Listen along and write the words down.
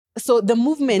So the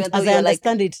movement, as I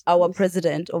understand it, our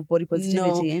president of body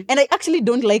positivity. No. And I actually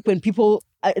don't like when people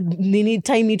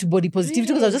tie me to body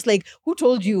positivity because I was just like, who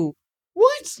told you?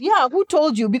 What? Yeah, who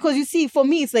told you? Because you see, for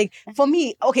me, it's like,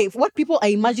 okay, what people I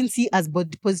imagine see as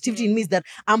body positivity in me is that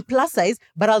I'm plus size,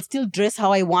 but I'll still dress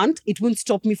how I want. It won't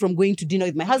stop me from going to dinner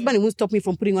with my husband. It won't stop me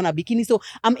from putting on a bikini. So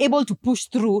I'm able to push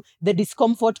through the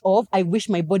discomfort of, I wish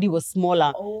my body was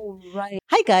smaller. Oh, right.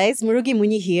 Hi guys, Murugi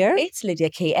Munyi here. It's Lydia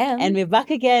KM. And we're back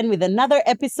again with another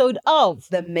episode of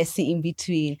The Messy In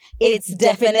Between. It's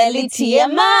definitely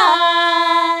TMI.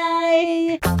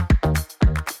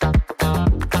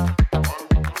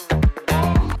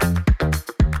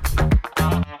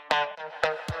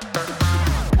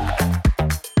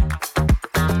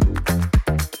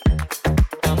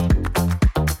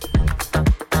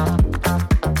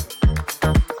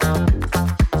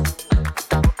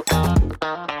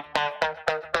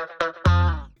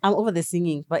 I'm over the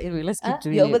singing, but anyway, let's keep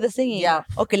doing it. You're over the singing? Yeah.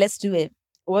 Okay, let's do it.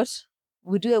 What?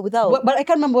 We do it without. But I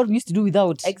can't remember what we used to do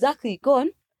without. Exactly. Go on.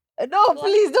 No,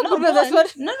 please don't put me on that one.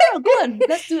 No, go on.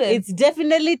 Let's do it. It's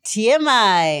definitely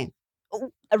TMI.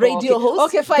 A radio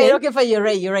host. Okay, fine. Okay, fine. You're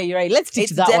right. Let's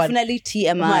teach that one. It's definitely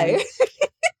TMI.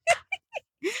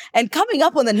 And coming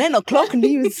up on the 9 o'clock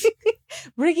news.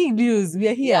 Breaking news. We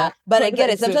are here. Yeah, but I get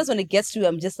it. Sometimes when it gets to,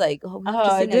 I'm just like, oh,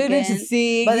 I don't need to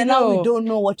sing. But then now we don't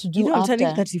know what to do I'm after.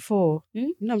 turning 34.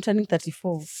 I'm turning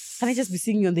 34. Can I just be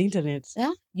singing on the internet?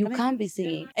 Yeah, you can't be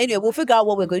singing. Anyway, we'll figure out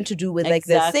what we're going to do with like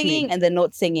the singing and the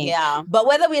not singing. Yeah. But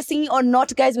whether we're singing or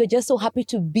not, guys, we're just so happy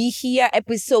to be here.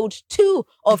 Episode 2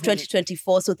 of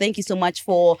 2024. So thank you so much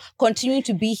for continuing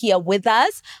to be here with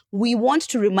us. We want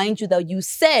to remind you that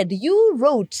you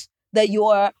wrote that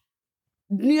your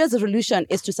New Year's resolution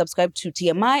is to subscribe to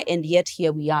TMI, and yet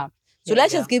here we are. So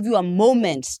let's just give you a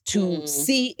moment to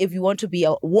see if you want to be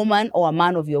a woman or a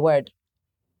man of your word.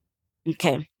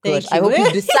 Okay, good. I hope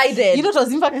you've decided. You know what I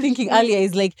was in fact thinking earlier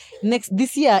is like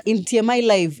this year in TMI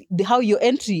Live, how your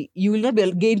entry, you will not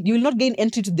gain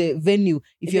entry to the venue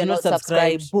if you're not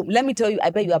subscribed. Boom. Let me tell you, I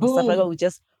bet you have a subscriber who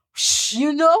just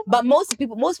but most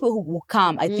people who will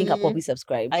come, I think, are probably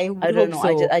subscribed. I don't know.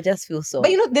 So. I just feel so.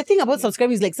 But the thing about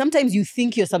subscribing is like sometimes you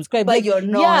think you're subscribed, but you're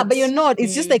not. Yeah, but you're not.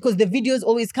 It's just like because the videos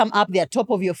always come up, they're top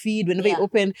of your feed whenever you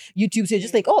open YouTube. So you're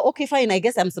just like, oh, okay, fine. I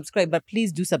guess I'm subscribed, but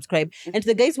please do subscribe. And to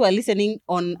the guys who are listening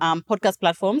on podcast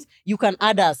platforms, you can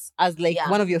add us as like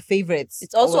one of your favorites.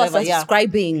 It's also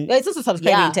subscribing. Yeah, it's also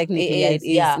subscribing technically. It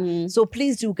is. So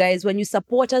please do, guys. When you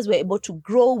support us, we're able to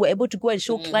grow. We're able to go and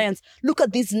show clients, look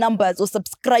at these numbers or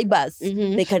subscribers.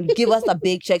 They can give us a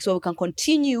big check so we can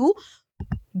continue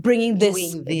bringing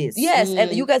this. Yes,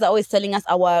 and you guys are always telling us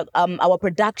our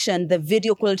production, the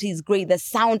video quality is great, the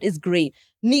sound is great.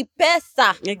 Ni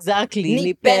pesa. Exactly.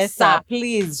 Ni pesa.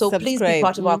 Please subscribe. Please be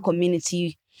part of our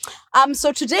community.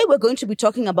 So today we're going to be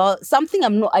talking about something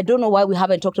I don't know why we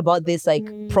haven't talked about this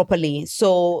properly.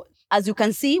 So as you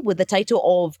can see with the title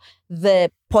of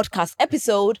the podcast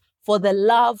episode, For the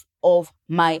Love of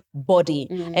My Body.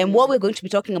 And what we're going to be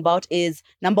talking about is,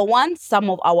 number one, some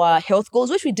of our health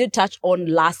goals, which we did touch on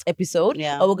last episode,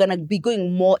 but we're going to be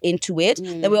going more into it.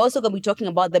 Then we're also going to be talking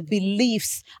about the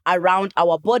beliefs around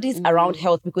our bodies, around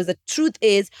health, because the truth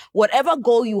is, whatever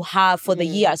goal you have for the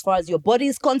year, as far as your body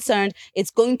is concerned, it's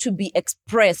going to be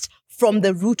expressed from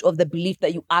the root of the belief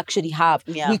that you actually have.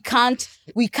 We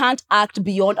can't act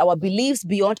beyond our beliefs,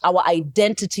 beyond our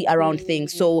identity around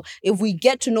things. So if we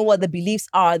get to know what the beliefs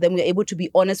are, then we're able to be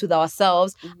honest with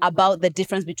ourselves about the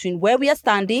difference between where we are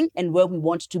standing and where we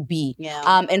want to be.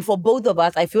 And for both of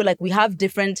us, I feel like we have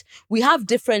different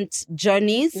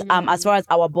journeys as far as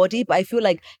our body, but I feel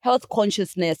like health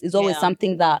consciousness is always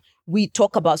something that we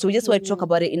talk about. So we just want to talk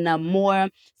about it in a more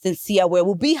sincere way.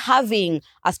 We'll be having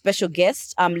a special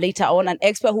guest later on, an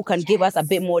expert who can give us a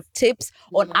bit more tips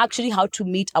on actually how to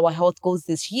meet our health goals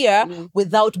this year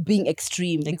without being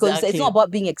extreme. Because it's not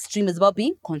about being extreme, it's about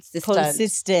being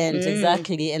consistent.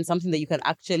 Exactly. And something that you can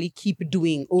actually keep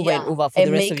doing over and over for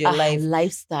the rest of your life.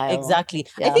 Lifestyle. Exactly.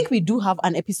 I think we do have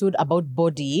an episode about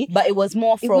body. But it was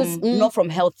more from, not from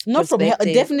health. Not from health.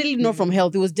 Definitely not from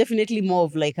health. It was definitely more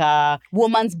of like a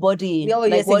woman's body. Oh,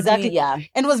 yes, exactly.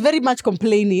 And was very much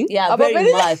complaining. Yeah,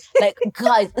 very much. Like,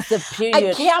 guys, it's a period.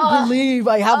 I can't believe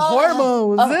I have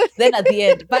hormones. Then at the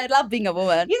end, but I love being a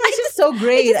woman. It's just so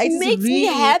great. It just makes me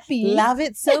happy. Love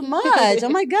it so much. Oh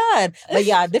my God. But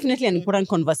yeah, definitely an important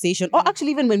conversation. Or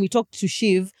actually, even when we talked to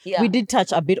Shiv, we did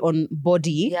touch a bit on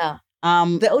body. Yeah.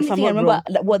 The only if I'm thing I not remember,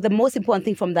 wrong. well, the most important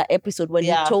thing from that episode when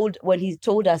Yeah. he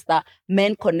told us that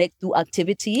men connect through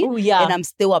activity, Oh, yeah. and I'm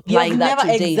still applying that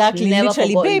never to date. exactly, Never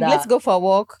literally, forgotten babe, that. let's go for a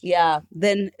walk. Yeah.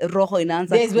 Then roho inaanza.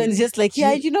 There's when it's just like,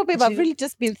 yeah, do- babe, I've really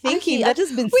just been thinking I've that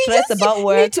just been we stressed just about need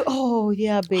work. to. Oh,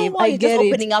 yeah, babe, How are I you get just it.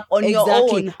 opening up on your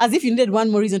Exactly. own? As if you needed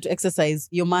one more reason to exercise,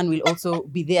 your man will also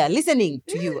be there listening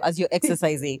to you as you're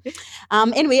exercising.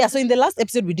 Anyway, yeah. So in the last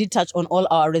episode, we did touch on all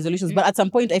our resolutions, but at some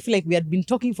point, I feel like we had been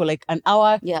talking for like an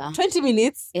hour, Yeah. 20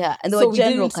 minutes. Yeah. And they So were we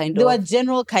general didn't- kind They were of.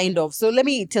 general kind of. So let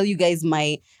me tell you guys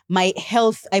my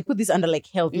health. I put this under like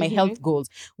health, my health goals.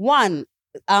 One,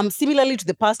 similarly to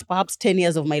the past perhaps 10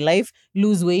 years of my life,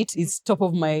 lose weight is top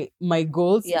of my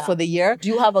goals Yeah. for the year. Do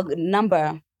you have a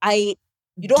number?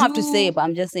 You don't have to say, but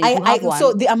I'm just saying, do you have one?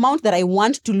 So the amount that I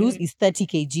want to lose is 30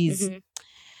 kgs.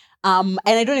 And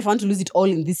I don't know if I want to lose it all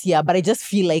in this year, but I just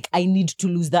feel like I need to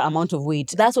lose that amount of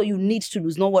weight. That's what you need to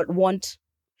lose, not what want.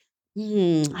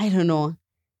 I don't know.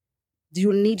 Do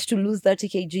you need to lose 30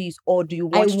 kgs or do you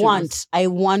want to lose? I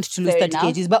want to lose Fair 30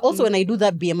 enough. kgs. But also when I do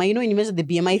that BMI, when you measure the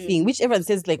BMI thing, which everyone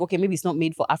says like, okay, maybe it's not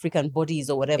made for African bodies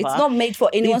or whatever. It's not made for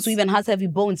anyone It's- who even has heavy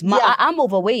bones. Yeah. I'm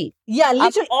overweight. Yeah, I'm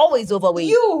literally. always overweight.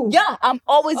 You? Yeah, I'm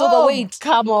always Oh, overweight.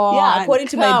 come on. Yeah, according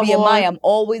to my come BMI, on. I'm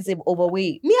always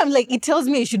overweight. Me, I'm like, it tells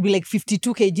me I should be like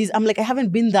 52 kgs. I'm like, I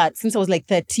haven't been that since I was like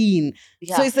 13.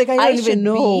 Yeah. So it's like, I don't even should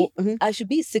know. be- I should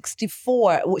be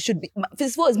 64.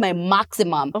 64 is my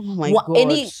maximum. Oh my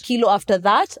Any God. kilo after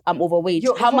that, I'm overweight.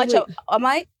 You're How much overweight. am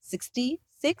I?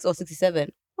 66 or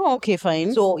 67? Oh, okay,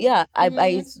 fine. So yeah,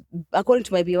 I according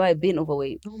to my BMI, I've been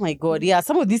overweight. Oh my God. Yeah.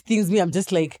 Some of these things, me, I'm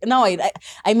just like, now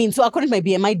I mean, so according to my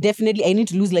BMI, definitely I need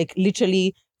to lose like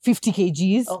literally 50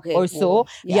 kgs Okay, or so. whoa,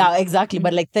 Yeah, yeah. exactly.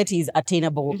 But like 30 is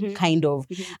attainable, kind of.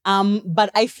 But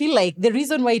I feel like the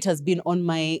reason why it has been on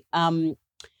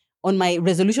my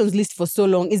resolutions list for so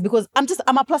long is because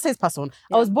I'm a plus size person.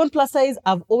 I was born plus size.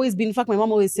 I've always been, in fact, my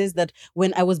mom always says that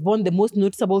when I was born, the most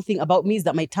noticeable thing about me is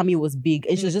that my tummy was big.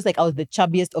 And she was just like, I was the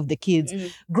chubbiest of the kids.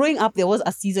 Growing up, there was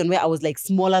a season where I was like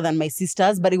smaller than my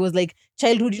sisters, but it was like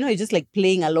childhood, you're just like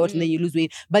playing a lot and then you lose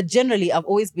weight. But generally, I've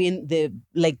always been the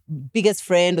like biggest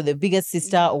friend or the biggest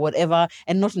sister or whatever,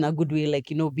 and not in a good way, like,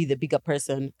 be the bigger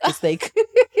person. It's like,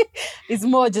 it's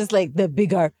more just like the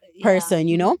bigger person,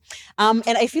 and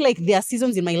I feel like there are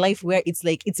seasons in my life where it's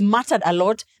like it's mattered a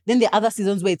lot, then there are other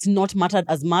seasons where it's not mattered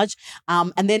as much,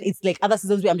 and then it's like other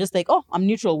seasons where I'm just like, oh, I'm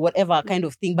neutral, whatever kind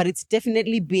of thing. But it's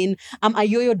definitely been I'm a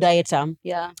yo-yo dieter.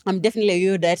 Yeah. I'm definitely a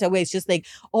yo-yo dieter where it's just like,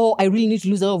 oh, I really need to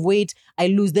lose a lot of weight, I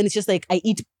lose, then it's just like I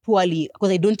eat poorly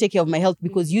because I don't take care of my health,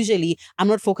 because usually I'm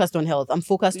not focused on health, I'm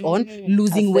focused on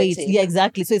losing weight. Aesthetic. Yeah,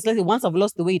 exactly. So it's like once I've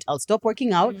lost the weight, I'll stop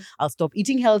working out, I'll stop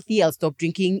eating healthy, I'll stop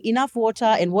drinking enough water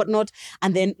and whatnot,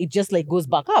 and then it just like goes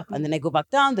back up, and then I go back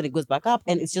down, then it goes back up,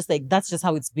 and it's just like that's just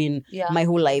how it's been my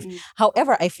whole life.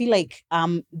 However, I feel like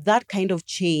that kind of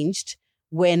changed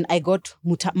when I got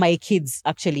my kids,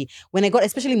 actually. When I got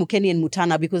especially Mukeni and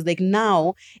Mutana, because like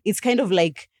now it's kind of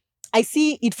like I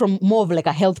see it from more of like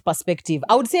a health perspective.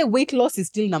 I would say weight loss is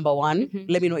still number one.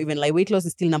 Let me not even lie. Weight loss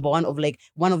is still number one of like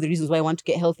one of the reasons why I want to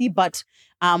get healthy. But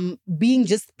being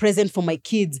just present for my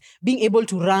kids, being able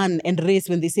to run and race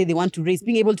when they say they want to race,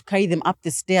 being able to carry them up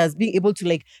the stairs, being able to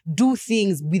like do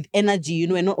things with energy,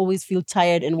 and not always feel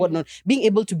tired and whatnot, being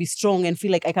able to be strong and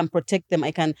feel like I can protect them,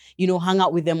 I can, hang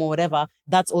out with them or whatever.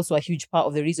 That's also a huge part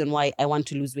of the reason why I want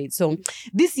to lose weight. So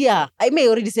this year, I may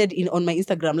already said on my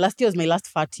Instagram, last year was my last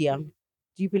fat year.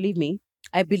 Do you believe me?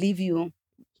 I believe you.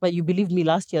 But you believed me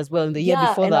last year as well, and the year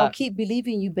before and that. I'll keep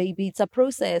believing you, baby. It's a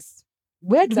process.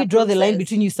 Where do we draw the line process.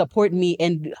 between you support me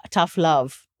and tough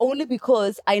love? Only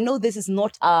because I know this is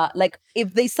not like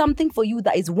if there's something for you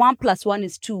that is 1 + 1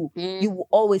 is 2, you will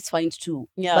always find 2.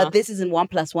 Yeah. But this isn't 1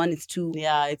 + 1 is 2.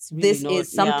 Yeah, it's really This not,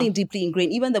 is something deeply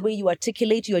ingrained. Even the way you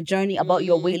articulate your journey about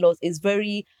your weight loss is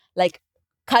very like,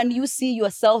 can you see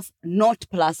yourself not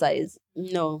plus size?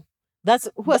 No. That's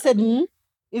who I said,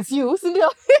 It's you, Cindy.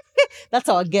 That's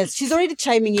our guest. She's already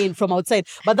chiming in from outside.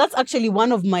 But that's actually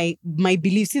one of my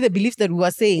beliefs. See the beliefs that we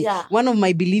were saying? Yeah. One of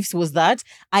my beliefs was that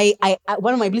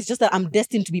one of my beliefs just that I'm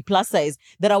destined to be plus size.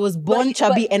 That I was born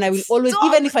chubby and I will always, stop.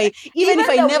 even if I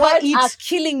the never words eat. are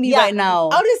killing me right now.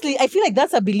 Honestly, I feel like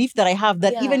that's a belief that I have,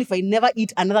 that Yeah. even if I never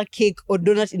eat another cake or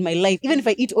donut in my life, even if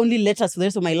I eat only lettuce for the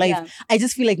rest of my life, I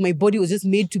just feel like my body was just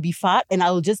made to be fat, and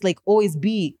I'll just like always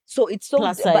be. So it's so,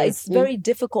 Plus but size. it's very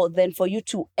difficult then for you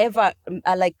to ever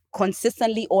like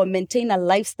consistently or maintain a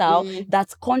lifestyle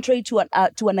that's contrary to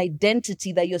an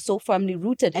identity that you're so firmly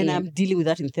rooted in. And I'm dealing with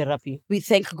that in therapy. We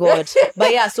thank God.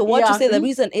 But yeah, so what Yeah. to say, the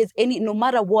reason is no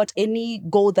matter what, any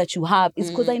goal that you have is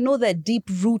because I know that deep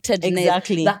rootedness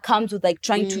Exactly. that comes with like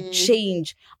trying to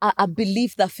change a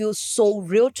belief that feels so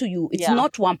real to you. It's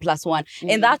not 1 + 1.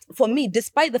 And that, for me,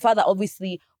 despite the fact that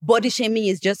obviously body shaming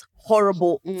is just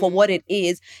horrible for what it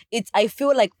is, I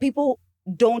feel like people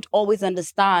don't always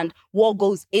understand what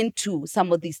goes into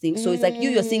some of these things. So it's like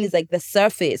you're seeing is like the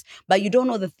surface, but you don't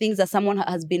know the things that someone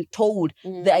has been told,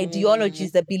 the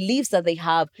ideologies, the beliefs that they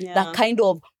have that kind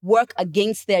of work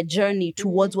against their journey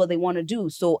towards what they want to do.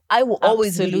 So I will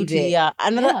always believe it. Yeah.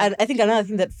 I think another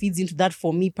thing that feeds into that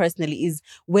for me personally is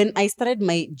when I started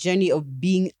my journey of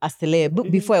being a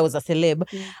celeb, before I was a celeb,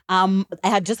 I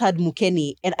had just had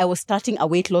Mukeni and I was starting a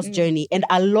weight loss journey, and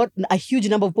a huge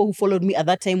number of people who followed me at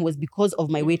that time was because of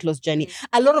my weight loss journey.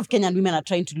 A lot of Kenyan women are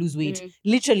trying to lose weight.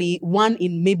 Literally 1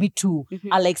 in maybe 2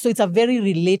 are like, so it's a very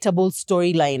relatable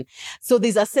storyline. So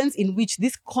there's a sense in which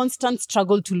this constant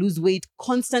struggle to lose weight,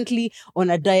 constantly on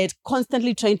a diet,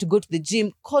 constantly trying to go to the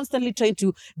gym, constantly trying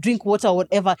to drink water or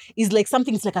whatever, is like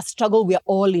something, it's like a struggle. We're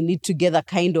all in it together,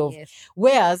 kind of. Yes.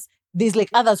 Whereas there's like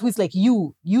others who it's like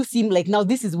you seem like now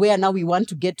this is where now we want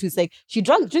to get to. It's like she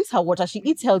drinks her water, she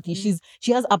eats healthy,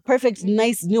 she has a perfect,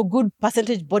 nice, good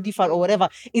percentage body fat or whatever.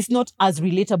 It's not as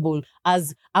relatable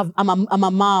as I'm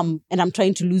a mom and I'm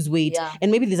trying to lose weight. Yeah.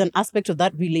 And maybe there's an aspect of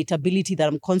that relatability that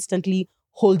I'm constantly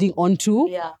holding on to,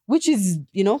 which is,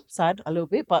 sad a little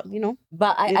bit, but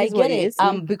but I get it,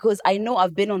 because I know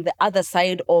I've been on the other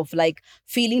side of like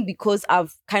feeling, because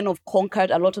I've kind of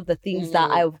conquered a lot of the things that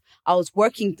I was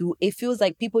working through. It feels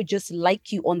like people just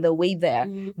like you on the way there,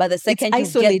 but the second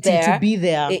it's you get there to be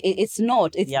there, it's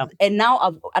not. And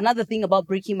now another thing about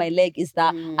breaking my leg is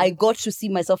that I got to see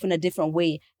myself in a different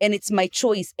way, and it's my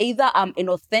choice. Either I'm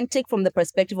inauthentic from the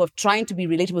perspective of trying to be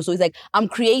relatable, so it's like I'm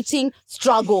creating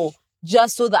struggle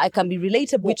just so that I can be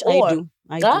relatable. Which I do.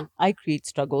 I create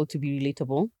struggle to be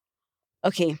relatable.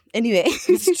 Okay. Anyway,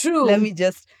 it's true. let me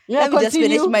just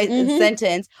finish my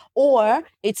sentence. Or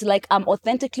it's like I'm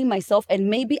authentically myself,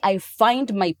 and maybe I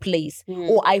find my place,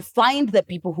 or I find the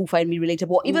people who find me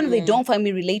relatable. Even if they don't find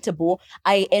me relatable,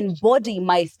 I embody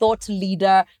my thought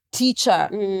leader, teacher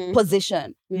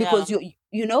position, because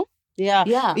you know.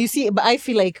 Yeah. You see, but I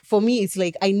feel like for me, it's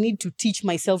like I need to teach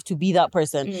myself to be that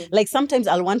person. Like sometimes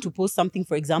I'll want to post something,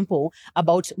 for example,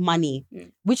 about money,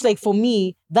 which like for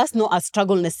me, that's not a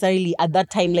struggle necessarily at that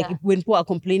time. Like when people are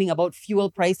complaining about fuel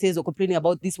prices or complaining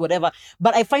about this, whatever.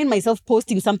 But I find myself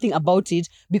posting something about it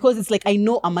because it's like I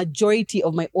know a majority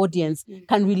of my audience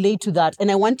can relate to that. And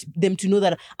I want them to know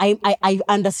that I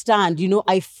understand,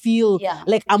 I feel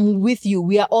like I'm with you.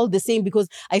 We are all the same, because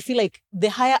I feel like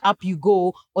the higher up you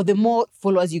go or the more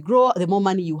followers you grow, the more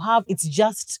money you have, it's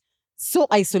just so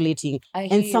isolating.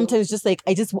 And sometimes just like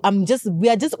we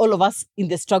are just all of us in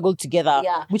the struggle together,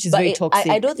 which is very toxic.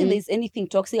 I don't think there's anything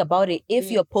toxic about it if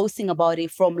you're posting about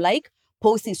it from like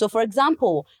posting. So for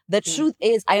example, the truth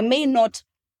is I may not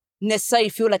necessarily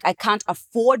feel like I can't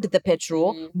afford the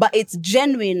petrol, but it's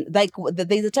genuine. Like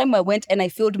there's a time I went and I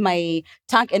filled my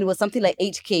tank and it was something like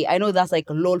 8K. I know that's like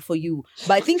lol for you,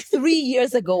 but I think 3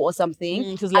 years ago or something,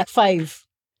 it was like 5.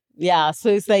 Yeah, so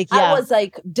it's like, I was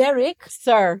like, Derek,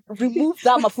 sir, remove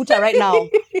that mafuta right now.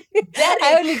 Derek,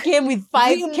 I only came with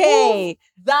 5K.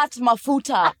 That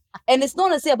mafuta. And it's not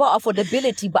necessarily about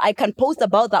affordability, but I can post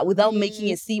about that without making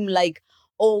it seem like,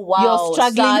 oh wow, you're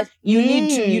struggling. You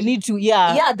need to.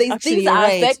 Yeah, there's things that are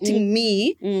affecting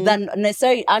me that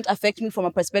necessarily aren't affecting me from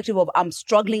a perspective of I'm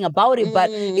struggling about it, but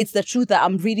it's the truth that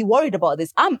I'm really worried about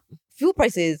this. Fuel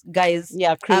prices, guys.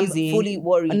 Yeah, crazy. I'm fully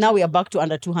worried. And now we are back to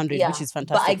under 200, which is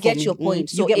fantastic. But I get your point.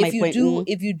 So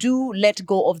if you do let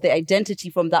go of the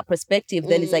identity from that perspective,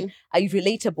 then it's like, are you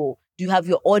relatable? Do you have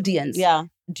your audience? Yeah.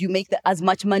 Do you make as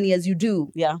much money as you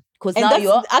do? Yeah. Because now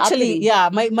you're actually,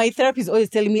 my therapist is always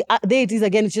telling me, there it is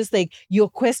again, it's just like your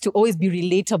quest to always be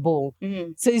relatable.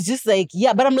 So it's just like,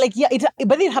 but I'm like,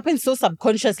 but it happens so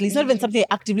subconsciously. It's not even something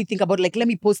I actively think about, like, let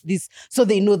me post this so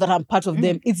they know that I'm part of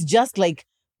them. It's just like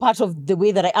part of the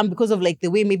way that I am, because of like the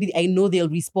way maybe I know they'll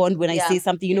respond when I say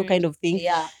something, kind of thing.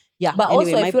 Yeah. But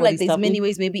anyway, also I feel like there's many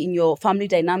ways maybe in your family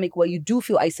dynamic where you do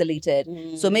feel isolated.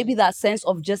 So maybe that sense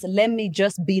of just let me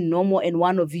just be normal in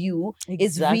one of you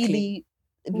is really,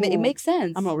 it makes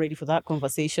sense. I'm not ready for that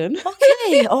conversation.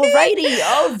 Okay, alrighty.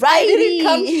 I didn't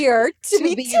come here to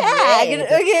be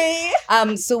tagged. Okay.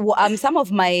 So some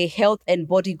of my health and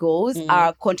body goals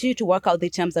are continue to work out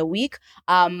 3 times a week.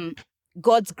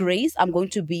 God's grace, I'm going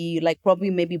to be like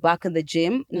probably maybe back in the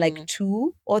gym in like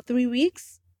 2 or 3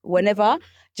 weeks. whenever,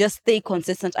 just stay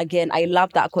consistent. Again, I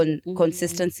love that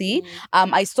consistency.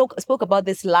 I spoke about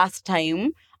this last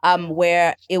time,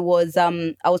 where it was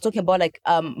I was talking about like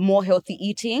more healthy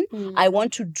eating. I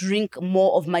want to drink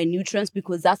more of my nutrients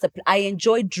because I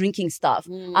enjoy drinking stuff.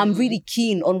 I'm really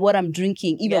keen on what I'm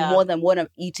drinking, even more than what I'm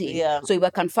eating. So if I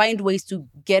can find ways to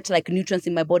get like nutrients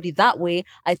in my body that way,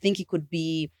 I think it could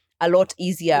be a lot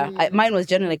easier. Mine was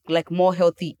generally like more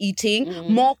healthy eating,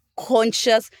 more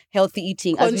conscious healthy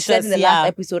eating. As we said in the last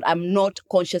episode, I'm not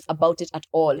conscious about it at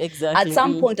all. Exactly. At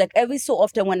some point, like every so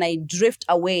often when I drift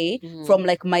away from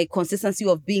like my consistency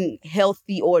of being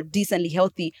healthy or decently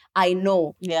healthy, I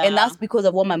know. And that's because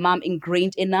of what my mom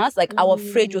ingrained in us. Like our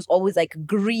fridge was always like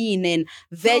green and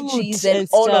veggies and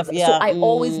all stuff, of that. So I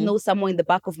always know somewhere in the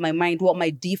back of my mind what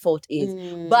my default is.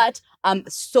 But I'm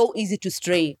so easy to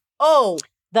stray.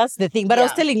 That's the thing. But I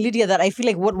was telling Lydia that I feel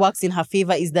like what works in her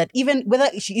favor is that even whether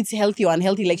she eats healthy or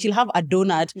unhealthy, like she'll have a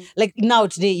donut. Like now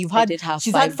today,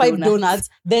 she's had 5 donuts,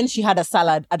 then she had a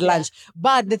salad at lunch.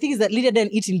 But the thing is that Lydia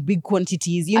didn't eat in big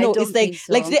quantities. You know, it's like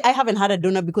like today I haven't had a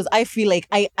donut because I feel like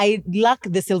I lack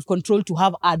the self-control to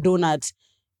have a donut.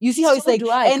 You see how it's like,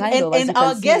 and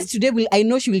our guest today I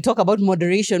know she will talk about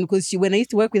moderation because when I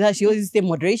used to work with her, she always used to say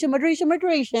moderation.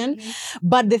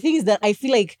 But the thing is that I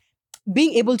feel like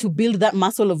being able to build that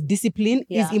muscle of discipline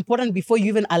is important before you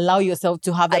even allow yourself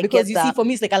to have that. Because you see, for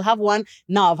me, it's like I'll have one,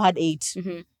 now I've had 8.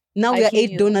 Now we are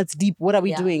 8 donuts deep. What are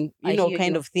we doing? You know,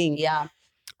 kind of thing. Yeah.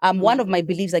 One of my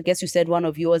beliefs, I guess you said one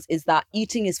of yours, is that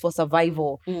eating is for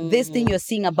survival. This thing you're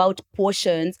seeing about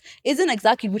portions isn't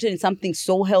exactly rooted in something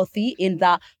so healthy, in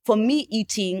that for me,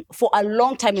 eating for a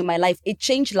long time in my life, it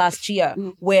changed last year,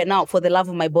 where now for the love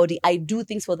of my body, I do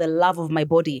things for the love of my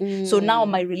body. So now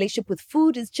my relationship with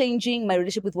food is changing, my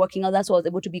relationship with working out, that's why I was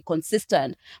able to be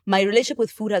consistent. My relationship with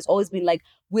food has always been like,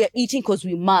 we're eating because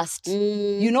we must.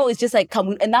 You know, it's just like,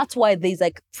 and that's why there's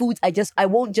like foods, I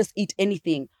won't just eat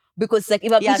anything. Because like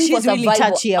if I'm eating she's for survival, really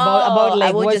touchy about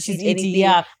like what she's eating.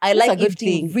 Yeah, I like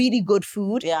eating really good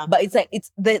food. But it's like it's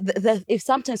the if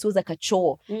sometimes it was like a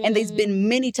chore. And there's been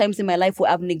many times in my life where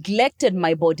I've neglected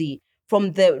my body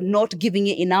from the not giving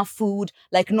it enough food,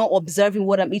 like not observing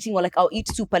what I'm eating, or like I'll eat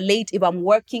super late if I'm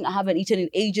working. I haven't eaten in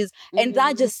ages, and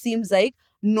that just seems like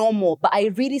normal. But I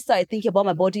really started thinking about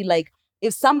my body. Like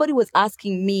if somebody was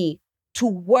asking me to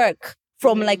work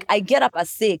from like I get up at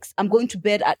 6, I'm going to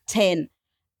bed at 10.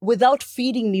 Without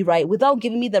feeding me right, without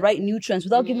giving me the right nutrients,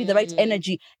 without giving me the right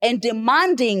energy, and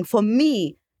demanding for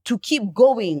me to keep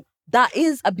going, that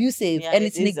is abusive and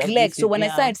it's neglect. Abusive, so when I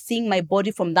started seeing my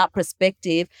body from that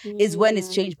perspective is when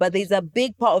it's changed. But there's a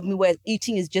big part of me where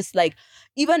eating is just like,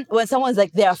 even when someone's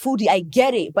like, they're a foodie, I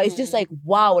get it. But it's just like,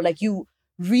 wow, like you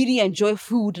really enjoy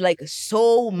food like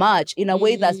so much in a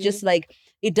way that's just like,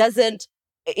 it doesn't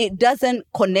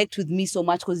connect with me so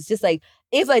much, because it's just like,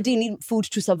 if I didn't need food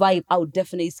to survive, I would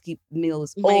definitely skip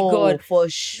meals. My God, for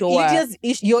sure.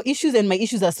 Your issues and my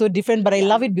issues are so different, but I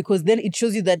love it because then it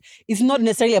shows you that it's not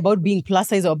necessarily about being plus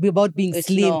size or about being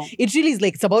slim. No. It really is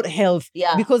like, it's about health.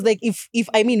 Yeah. Because like if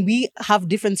I mean, we have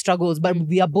different struggles, but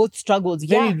we are both struggles,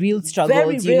 very real struggles.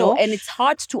 Very real, you know? And it's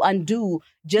hard to undo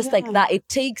just like that. It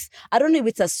takes, I don't know if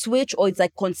it's a switch or it's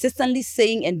like consistently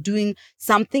saying and doing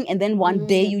something, and then one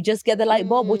day you just get the light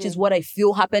bulb, which is what I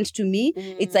feel happened to me.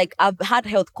 It's like I've had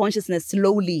health consciousness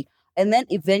slowly, and then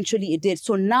eventually it did.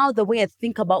 So now the way I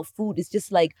think about food is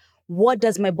just like, what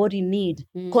does my body need?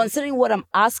 Considering what I'm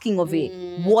asking of it,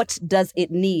 what does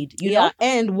it need? You know?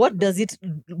 And what does it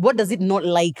not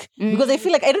like? Because I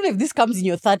feel like, I don't know if this comes in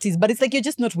your 30s, but it's like you're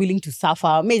just not willing to suffer.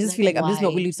 I just feel like I'm just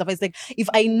not willing to suffer. It's like, if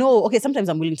I know, okay, sometimes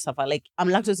I'm willing to suffer. Like I'm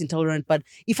lactose intolerant, but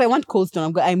if I want cold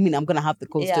stone, I'm gonna have the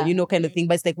cold stone, you know, kind of thing.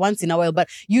 But it's like once in a while. But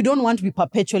you don't want to be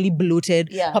perpetually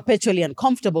bloated, perpetually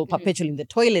uncomfortable, perpetually in the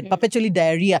toilet, perpetually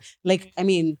diarrhea. Like, I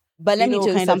mean, but let me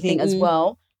tell you something as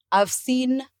well. I've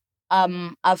seen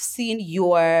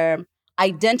your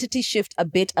identity shift a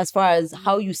bit as far as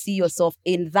how you see yourself,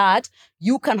 in that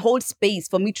you can hold space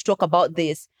for me to talk about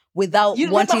this without you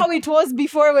remember how it was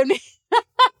before when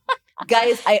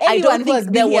guys, I don't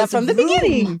think there was from the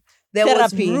beginning. There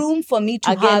was room for me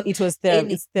to have it was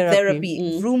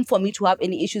therapy. Room for me to have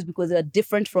any issues because they are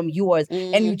different from yours,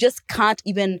 and you just can't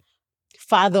even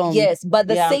fathom. Yes, but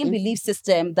the same belief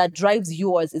system that drives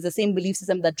yours is the same belief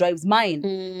system that drives mine,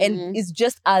 and it's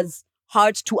just as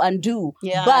hard to undo.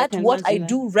 But what I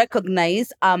do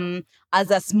recognize as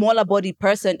a smaller body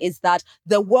person is that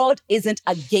the world isn't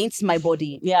against my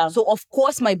body. So of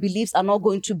course my beliefs are not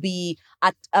going to be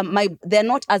at they're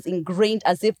not as ingrained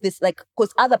as if this, like,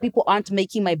 because other people aren't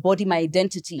making my body my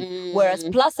identity. Whereas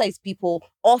plus size people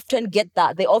often get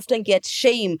that. They often get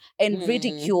shame and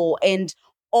ridicule and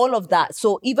all of that.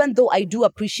 So even though I do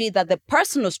appreciate that the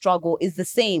personal struggle is the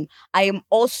same, I am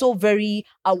also very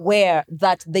aware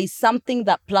that there's something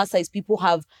that plus size people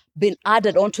have been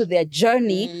added onto their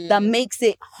journey that makes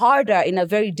it harder in a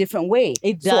very different way.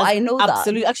 It does. So I know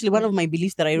absolutely. that. Actually, one of my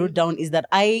beliefs that I wrote down is that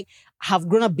I have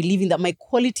grown up believing that my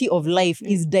quality of life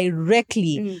is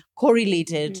directly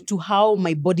correlated to how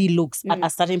my body looks at a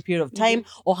certain period of time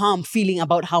or how I'm feeling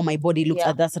about how my body looks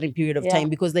at that certain period of time.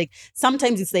 Because like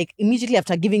sometimes it's like immediately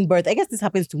after giving birth, I guess this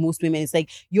happens to most women. It's like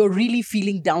you're really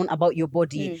feeling down about your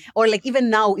body. Or like even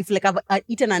now, if like I've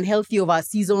eaten unhealthy over a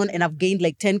season and I've gained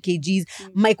like 10 kgs,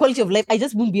 my quality of life, I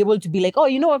just won't be able to be like, oh,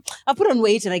 you know what, I put on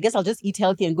weight and I guess I'll just eat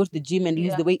healthy and go to the gym and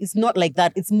lose the weight. It's not like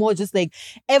that. It's more just like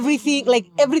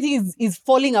everything is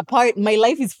falling apart. My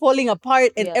life is falling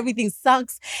apart and everything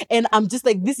sucks. And I'm just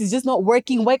like, this is just not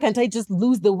working. Why can't I just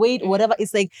lose the weight or whatever?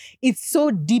 It's like, it's so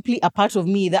deeply a part of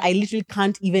me that I literally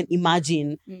can't even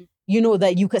imagine. You know,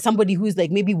 that you can, somebody who's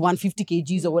like maybe 150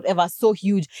 kgs or whatever, so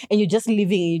huge, and you're just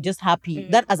living and you're just happy.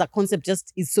 That as a concept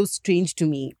just is so strange to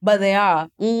me. But they are.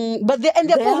 But there are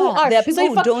people who are. There are people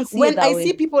who don't see when it that I way.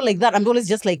 see people like that, I'm always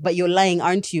just like, but you're lying,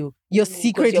 aren't you? You're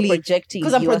secretly projecting.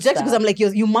 Because I'm projecting. Because I'm like,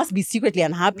 you must be secretly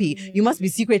unhappy. You must be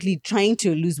secretly trying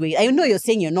to lose weight. I know you're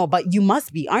saying you're not, but you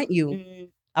must be, aren't you?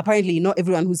 Apparently, not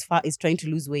everyone who's fat is trying to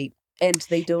lose weight. And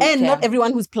they don't And care. not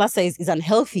everyone who's plus size is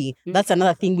unhealthy. That's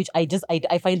another thing which I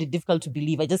find it difficult to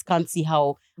believe. I just can't see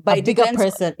how a bigger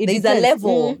person. There's a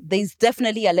level. There's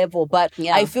definitely a level. But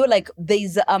I feel like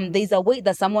there's a weight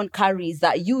that someone carries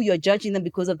that you're judging them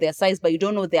because of their size, but you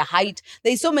don't know their height.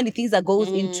 There's so many things that goes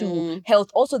into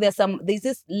health. Also, there's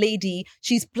this lady,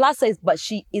 she's plus size, but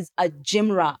she is a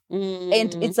gym rat.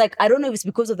 And it's like, I don't know if it's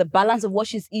because of the balance of what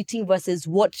she's eating versus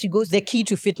what she goes. The key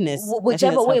to fitness.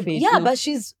 Whichever way. But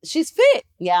she's fit.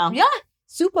 Yeah,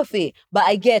 super fit. But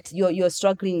I get you're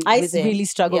struggling. I really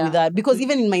struggle with that because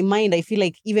even in my mind, I feel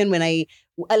like even when I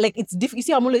like it's difficult. You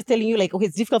see, I'm always telling you like, okay,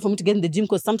 it's difficult for me to get in the gym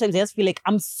because sometimes I just feel like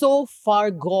I'm so far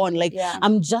gone. Like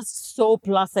I'm just so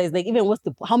plus size. Like even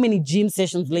how many gym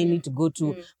sessions do I need to go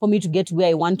to for me to get to where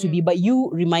I want to be? But you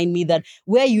remind me that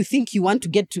where you think you want to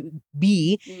get to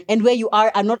be and where you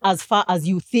are not as far as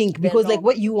you think, because like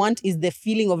what you want is the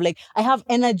feeling of like, I have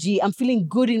energy, I'm feeling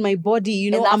good in my body,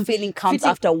 you know. And that feeling comes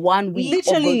after 1 week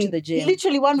of going to the gym.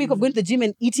 Literally 1 week of going to the gym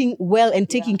and eating well and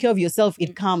taking care of yourself,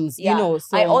 it comes, you know.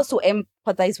 So I also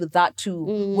empathize with that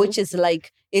too, which is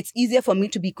like, it's easier for me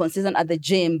to be consistent at the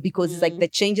gym because it's like the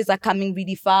changes are coming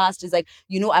really fast. It's like,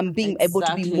 you know, I'm being able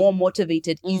to be more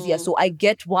motivated easier. So I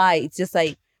get why it's just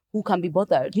like, who can be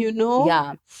bothered? You know?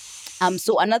 Yeah.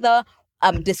 So another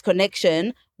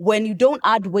disconnection, when you don't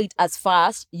add weight as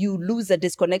fast, you lose the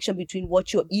disconnection between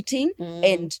what you're eating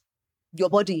and your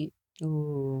body.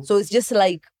 Ooh. So it's just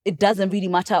like, it doesn't really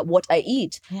matter what I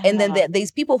eat. And then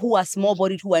there's people who are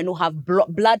small-bodied who I know have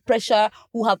blood pressure,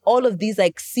 who have all of these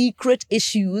like secret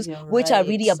issues, which are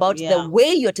really about the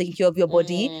way you're taking care of your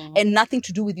body and nothing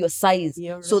to do with your size.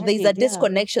 So there's a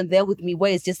disconnection there with me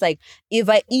where it's just like, if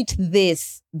I eat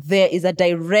this, there is a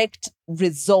direct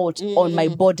result on my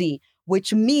body,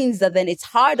 which means that then it's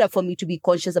harder for me to be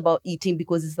conscious about eating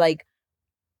because it's like,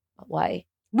 why?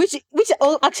 Which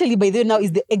actually by the way now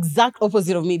is the exact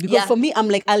opposite of me, because for me I'm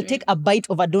like, I'll take a bite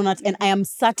of a donut and I am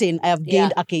certain I have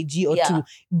gained a kg or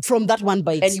two from that one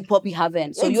bite. And you probably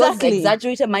haven't. So yours is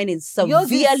exaggerated, mine is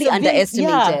severely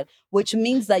underestimated. Which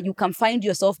means that you can find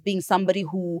yourself being somebody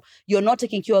who you're not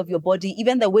taking care of your body,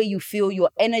 even the way you feel,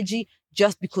 your energy,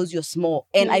 just because you're small.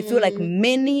 And I feel like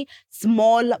many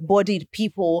small-bodied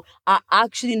people are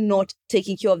actually not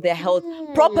taking care of their health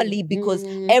properly because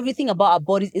everything about our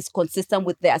bodies is consistent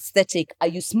with the aesthetic. Are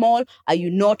you small? Are you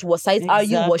not? What size are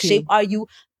you? What shape are you?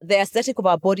 The aesthetic of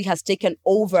our body has taken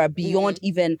over beyond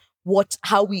even what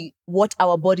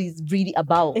our body is really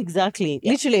about. Exactly.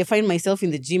 Literally, I find myself in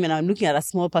the gym and I'm looking at a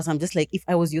small person. I'm just like, if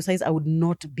I was your size, I would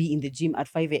not be in the gym at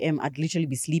 5 a.m. I'd literally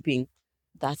be sleeping.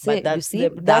 That's That's the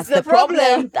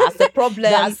problem. That's the problem.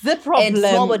 That's the problem. And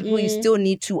small body people, you still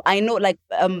need to. I know, like,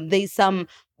 there's some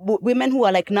women who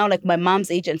are like now, like my mom's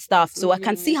age and stuff. So I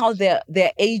can see how they're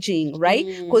aging, right?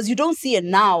 Because you don't see it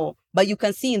now, but you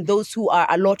can see in those who are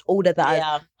a lot older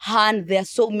that there are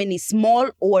so many,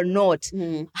 small or not,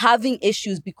 having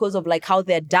issues because of like how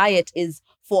their diet is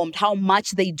formed, how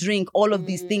much they drink, all of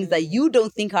these things that you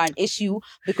don't think are an issue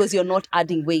because you're not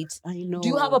adding weight. I know. Do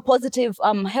you have a positive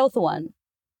health one?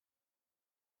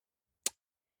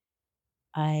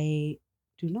 I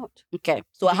do not. Okay,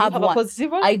 so I have one. A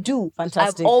positive one? I do.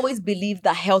 Fantastic. I've always believed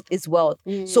that health is wealth.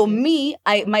 So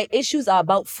my issues are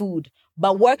about food,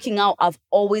 But working out, I've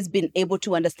always been able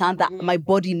to understand that my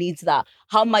body needs that.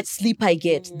 How much sleep I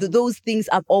get, those things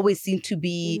I've always seen to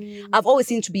be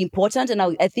important. And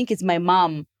I think it's my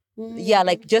mom. Yeah,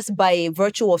 like just by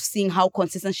virtue of seeing how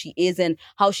consistent she is and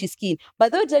how she's keen.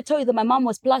 But though, did I tell you that my mom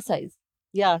was plus size?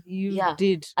 Yeah, you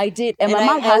did. I did. And my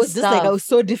mom I was just like, stuff. it was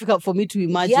so difficult for me to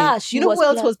imagine. Yeah, she you know was who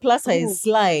else was plus size? Ooh.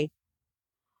 Sly.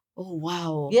 Oh,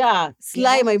 wow. Yeah,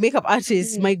 Sly, Yeah. my makeup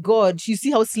artist. My God, you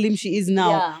see how slim she is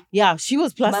now. Yeah, she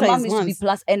was plus My size mom used once. to be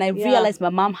plus, and I realized my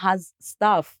mom has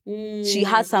stuff. She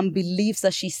has some beliefs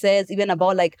that she says, even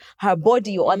about like her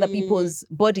body or other people's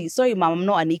body. Sorry, mom, I'm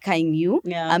not Anika-ing you.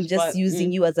 Yeah, I'm just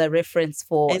using you as a reference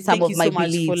for and some of my thank you so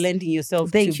beliefs. much for lending yourself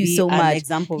Thank to you be so an much.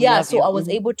 example. Yeah, so I was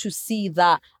able to see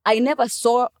that I never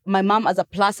saw my mom as a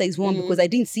plus size woman because I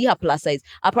didn't see her plus size.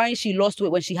 Apparently, she lost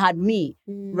weight when she had me,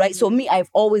 right? So me, I've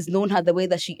always known her the way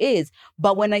that she is.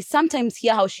 But when I sometimes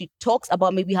hear how she talks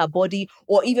about maybe her body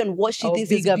or even what she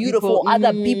thinks is beautiful,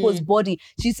 other people's body,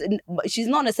 she's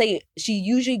not necessarily, she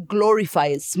usually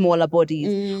glorifies smaller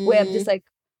bodies. Where I'm just like,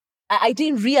 I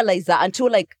didn't realize that until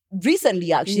like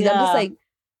recently, actually. I'm just like,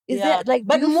 is that like,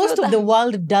 but most of the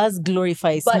world does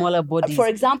glorify smaller bodies. For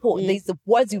example, there's the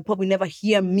words you probably never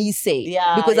hear me say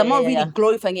because I'm not really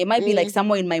glorifying it. It might be like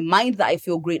somewhere in my mind that I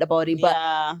feel great about it,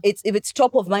 but if it's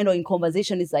top of mind or in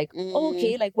conversation, it's like, oh,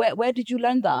 okay, like where did you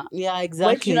learn that? Yeah, exactly.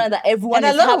 Where did you learn that everyone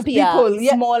is happier,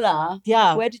 smaller?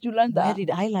 Yeah. Where did you learn that? Where did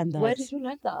I learn that? Where did you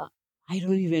learn that? I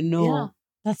don't even know. Yeah.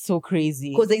 That's so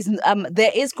crazy. Because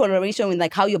there is correlation with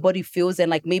like how your body feels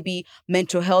and like maybe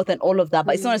mental health and all of that.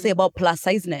 But it's not necessarily about plus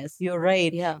sizeness. You're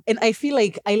right. Yeah. And I feel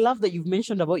like I love that you've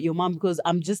mentioned about your mom because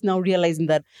I'm just now realizing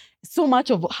that so much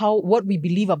of what we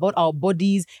believe about our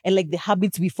bodies and like the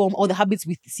habits we form or the habits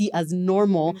we see as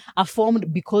normal are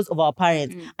formed because of our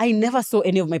parents. I never saw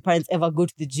any of my parents ever go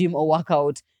to the gym or work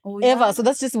out. Ever. So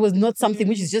that's just was not something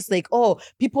which is just like, oh,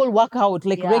 people work out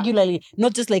like regularly,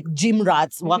 not just like gym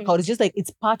rats work out. It's just like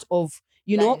it's part of,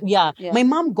 you know, My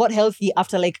mom got healthy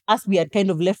after like us, we had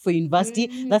kind of left for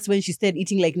university. That's when she started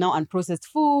eating like now unprocessed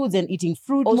foods and eating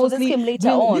fruit mostly. So this came later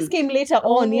on. This came later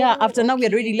on, after now we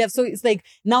had already left. So it's like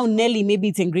now Nelly, maybe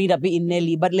it's ingrained a bit in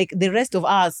Nelly, but like the rest of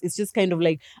us, it's just kind of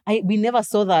like, we never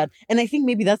saw that. And I think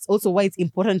maybe that's also why it's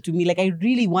important to me. Like I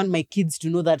really want my kids to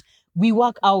know that we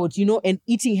work out, you know, and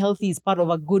eating healthy is part of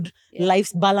a good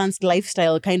balanced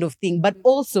lifestyle kind of thing, but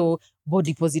also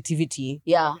body positivity.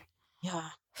 Yeah.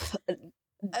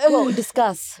 Go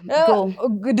discuss.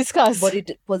 Discuss body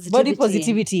positivity. Body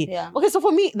positivity. Yeah. Okay, so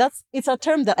for me, it's a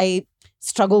term that I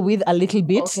struggle with a little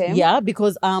bit. Okay. Yeah,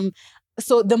 because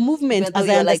so the movement, as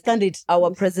I understand it,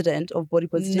 our president of body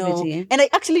positivity. No. And I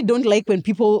actually don't like when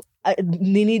people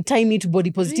tie me to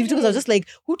body positivity because I was just like,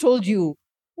 who told you?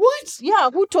 What?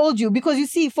 Yeah, who told you? Because you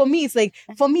see, for me, it's like,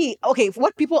 okay,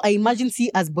 what people I imagine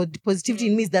see as body positivity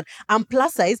means that I'm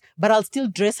plus size, but I'll still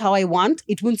dress how I want.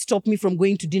 It won't stop me from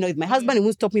going to dinner with my husband. It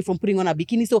won't stop me from putting on a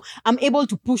bikini. So I'm able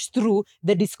to push through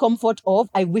the discomfort of,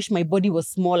 I wish my body was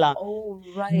smaller. Oh,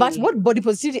 right. But what body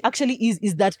positivity actually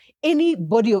is that any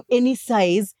body of any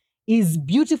size is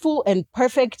beautiful and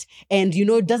perfect and, you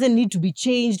know, doesn't need to be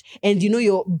changed. And, you know,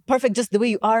 you're perfect just the way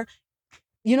you are.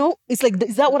 You know, it's like,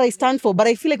 is that what I stand for? But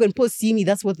I feel like when people see me,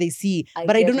 that's what they see.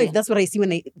 But I don't know if that's what I see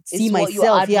when I see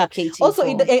myself. Also,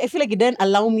 I feel like it doesn't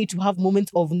allow me to have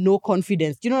moments of no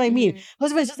confidence. Do you know what I mean?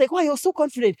 Because it's just like, wow, you're so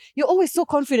confident. You're always so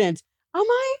confident. Am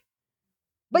I?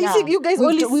 But you see, you guys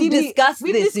only see me. We've discussed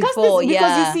this before,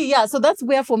 because you see, so that's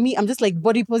where for me, I'm just like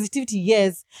body positivity,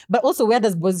 yes. But also where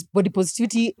does body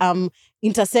positivity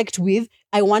intersect with,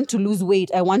 I want to lose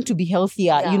weight, I want to be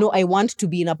healthier, you know, I want to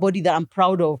be in a body that I'm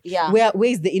proud of. Yeah. Where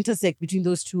is the intersect between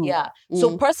those two? Yeah.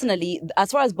 So personally,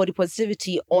 as far as body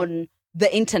positivity on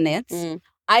the internet,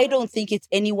 I don't think it's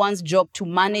anyone's job to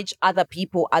manage other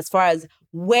people as far as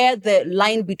where the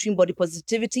line between body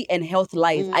positivity and health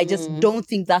lies. I just don't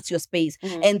think that's your space.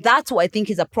 And that's what I think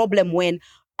is a problem when,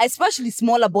 especially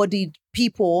smaller bodied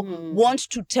people, want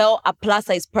to tell a plus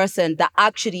size person that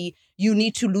actually you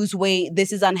need to lose weight,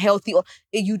 this is unhealthy, or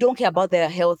you don't care about their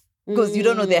health because you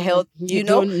don't know their health, you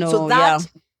know? So that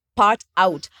part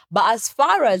out. But as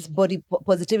far as body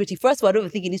positivity, first of all, I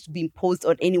don't think it needs to be imposed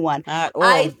on anyone.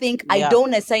 I think I don't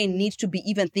necessarily need to be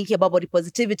even thinking about body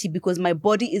positivity because my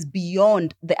body is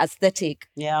beyond the aesthetic.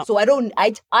 Yeah. So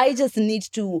I just need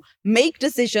to make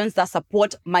decisions that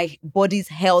support my body's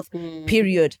health,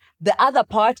 period. The other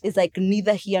part is like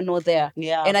neither here nor there.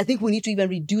 Yeah. And I think we need to even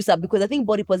reduce that because I think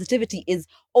body positivity is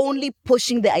only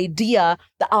pushing the idea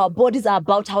that our bodies are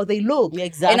about how they look.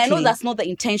 Exactly. And I know that's not the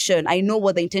intention. I know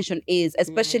what the intention is,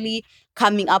 especially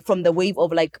coming up from the wave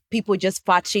of like people just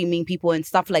fat shaming people and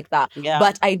stuff like that. Yeah.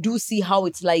 But I do see how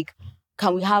it's like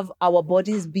can we have our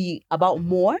bodies be about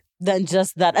more than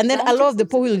just that? And then Than a lot just of the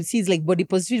people will see is like body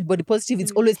positive.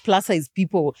 It's always plus size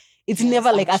people. It's Yes,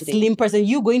 never like actually. a slim person.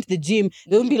 You going to the gym,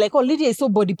 they won't be like, oh, Lydia is so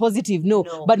body positive. No.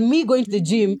 No. But me going to the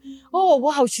gym, oh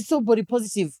wow, she's so body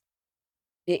positive.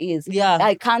 It is. Yeah.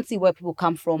 I can't see where people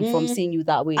come from seeing you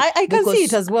that way. I can see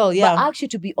it as well, yeah. But actually,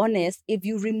 to be honest, if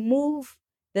you remove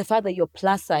the fact that you're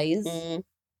plus size,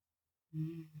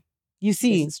 you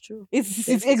see, this is true. It's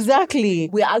exactly.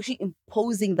 We're actually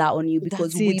imposing that on you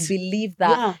because That's we it. believe that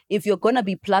Yeah. if you're gonna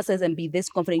be plus size and be this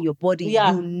confident in your body,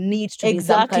 Yeah. you need to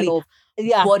Exactly. be some kind of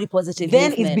Yeah. body positive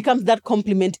Then movement. it becomes that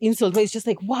compliment insult where it's just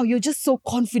like, wow, you're just so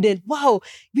confident. Wow,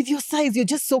 with your size, you're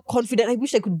just so confident. I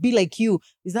wish I could be like you.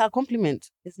 Is that a compliment?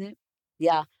 Isn't it?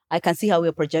 Yeah. I can see how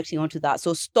we're projecting onto that.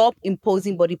 So stop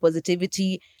imposing body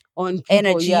positivity On people,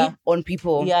 energy on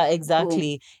people. Yeah,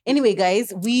 exactly. Anyway,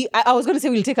 guys, I was going to say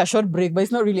we'll take a short break, but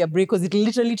it's not really a break because it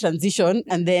literally transition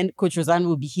and then Coach Roseanne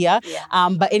will be here. Yeah.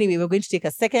 But anyway, we're going to take a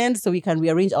second so we can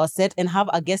rearrange our set and have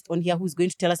a guest on here who's going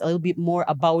to tell us a little bit more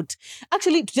about,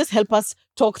 actually, to just help us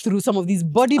talk through some of these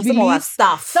body Some of our beliefs.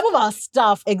 stuff. Some of our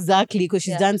stuff, exactly, because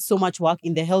she's Yeah. done so much work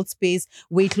in the health space,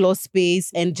 weight loss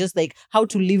space, and just like how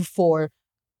to live for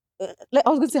I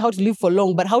was going to say how to live for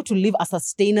long, but how to live a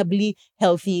sustainably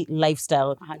healthy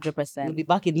lifestyle. 100%. We'll be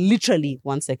back in literally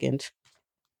 1 second.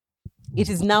 It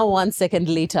is now 1 second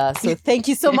later. So thank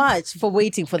you so much for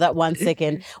waiting for that 1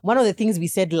 second. One of the things we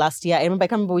said last year, I can't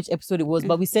remember which episode it was,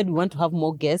 but we said we want to have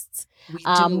more guests.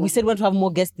 We said we want to have more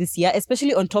guests this year,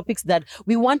 especially on topics that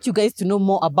we want you guys to know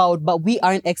more about, but we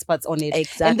aren't experts on it.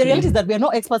 Exactly. And the reality is that we are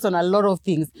not experts on a lot of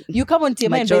things. You come on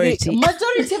TMI Majority. and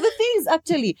majority of the things,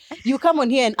 actually. You come on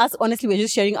here and us, honestly, we're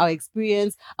just sharing our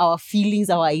experience, our feelings,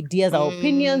 our ideas, our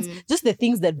opinions, just the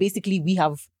things that basically we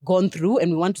have gone through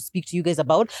and we want to speak to you guys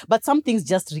about. But some things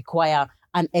just require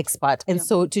an expert. And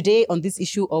so today on this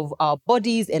issue of our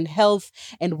bodies and health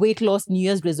and weight loss, New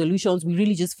Year's resolutions, we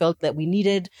really just felt that we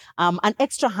needed an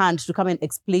extra hand to come and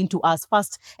explain to us.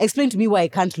 First, explain to me why I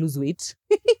can't lose weight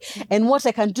and what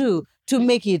I can do to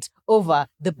make it over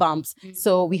the bumps.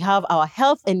 So we have our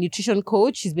health and nutrition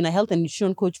coach. She's been a health and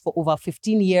nutrition coach for over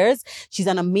 15 years. She's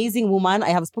an amazing woman. I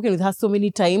have spoken with her so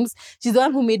many times. She's the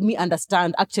one who made me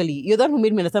understand, actually, you're the one who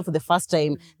made me understand for the first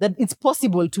time that it's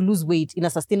possible to lose weight in a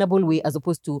sustainable way as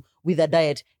opposed to with a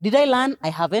diet. Did I learn? I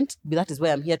haven't, but that is why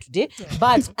I'm here today.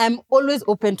 But I'm always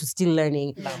open to still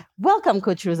learning. Welcome,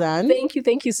 Coach Roseanne.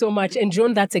 Thank you so much. And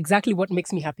Joan, that's exactly what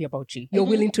makes me happy about you. You're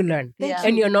willing to learn. Yeah.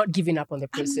 And you're not giving up on the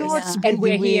process. not, And by the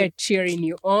we're way. here cheering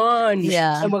you on.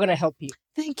 Yeah. And we're going to help you.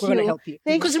 Thank We're going to you. help you.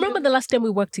 Thank Because you. remember the last time we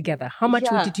worked together, how much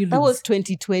weight did you lose? That was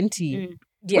 2020.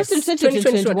 Yes, Was it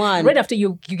 2021? Right after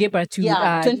you gave birth to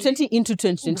 2020 into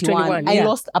 2021. 21, I yeah.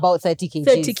 lost about 30 kgs.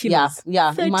 30 kilos.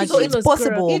 Yeah. 30 Imagine. So it's kilos,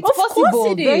 possible. girl. It's Of course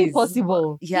possible. it Very is.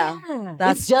 possible. Yeah. It's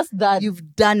That's just that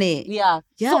you've done it. Yeah.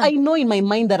 Yeah. So I know in my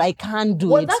mind that I can do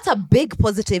Well, it. that's a big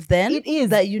positive then. It is.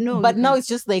 That you know. But now it's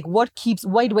just like, why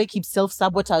do I keep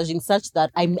self-sabotaging such that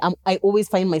I always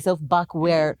find myself back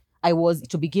where I was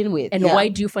to begin with? And Yeah. why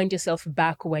do you find yourself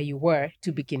back where you were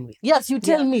to begin with? Yes, you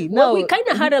tell me. Well, No. we kind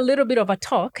of had a little bit of a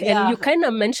talk, Yeah. and you kind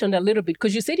of mentioned a little bit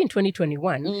because you said in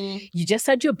 2021 you just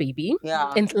had your baby,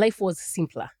 Yeah. and life was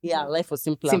simpler. Yeah, life was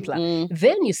simpler. Simpler.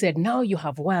 Then you said now you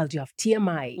have wild, you have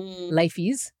TMI. Life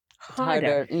is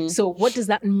harder. So what does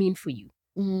that mean for you?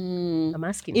 I'm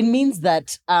asking. It means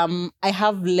that I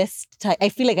have less time. I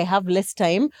feel like I have less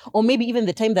time, or maybe even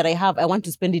the time that I have, I want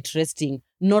to spend it resting,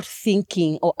 not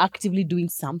thinking or actively doing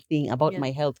something about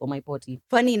my health or my body.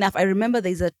 Funny enough, I remember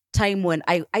there's a time when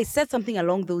I said something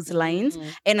along those lines,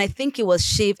 and I think it was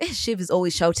Shiv. Shiv is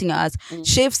always shouting at us.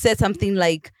 Shiv said something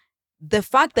like, the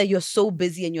fact that you're so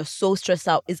busy and you're so stressed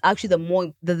out is actually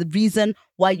the reason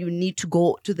why you need to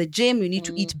go to the gym, you need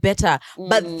to eat better.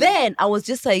 But then I was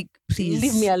just like, please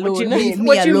Leave me alone. What do you leave mean? me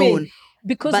What do you mean? alone.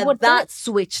 Because But what that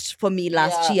switched for me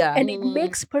last year. and it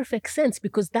makes perfect sense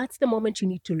because that's the moment you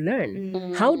need to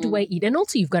learn. How do I eat? And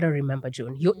also you've got to remember,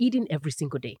 Joan, you're eating every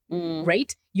single day,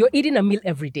 right? You're eating a meal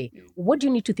every day. What do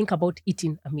you need to think about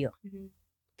eating a meal?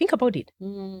 Think about it.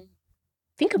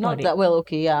 Think about Not it. that well,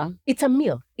 okay, yeah. It's a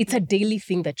meal. It's a daily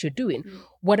thing that you're doing.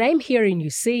 What I'm hearing you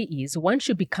say is once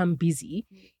you become busy,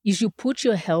 is you put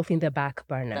your health in the back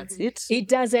burner. That's it. It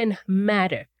doesn't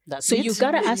matter. That's So it. you've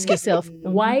got to ask yourself,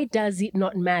 why does it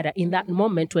not matter in that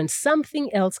moment when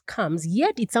something else comes,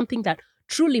 yet it's something that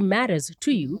truly matters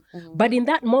to you. But in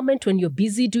that moment when you're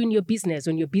busy doing your business,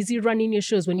 when you're busy running your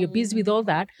shows, when you're busy with all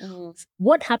that,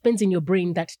 what happens in your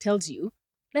brain that tells you,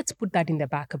 let's put that in the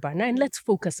back burner and let's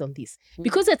focus on this.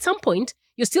 Because at some point,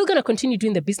 you're still going to continue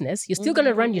doing the business. You're still going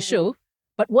to run your show.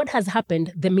 But what has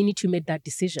happened the minute you made that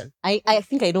decision? I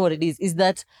think I know what it is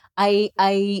that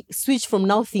I switch from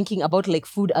now thinking about like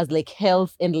food as like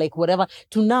health and like whatever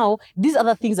to now these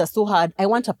other things are so hard. I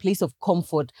want a place of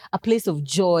comfort, a place of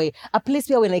joy, a place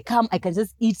where when I come I can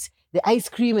just eat the ice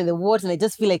cream and the water and I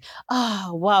just feel like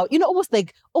wow, almost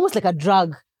like a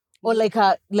drug or like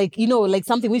like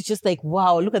something which just like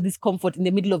wow, look at this comfort in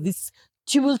the middle of this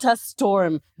tumultuous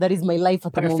storm that is my life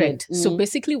at the moment. Perfect. So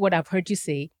basically what I've heard you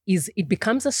say is it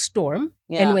becomes a storm.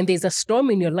 Yeah. And when there's a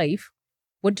storm in your life,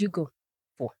 what do you go for?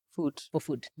 Food. For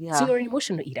food. Yeah. So you're an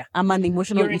emotional eater. I'm an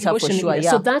emotional You're an eater for emotional sure. eater.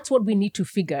 Yeah. So that's what we need to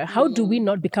figure. How do we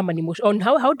not become an emotional,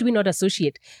 how do we not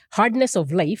associate hardness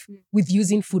of life with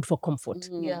using food for comfort?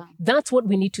 Yeah. That's what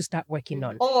we need to start working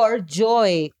on. Or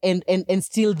joy and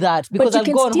still that. Because But you I'll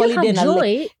can go on still holiday have and I'll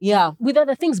joy yeah. with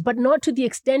other things, but not to the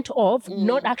extent of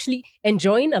not actually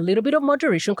enjoying a little bit of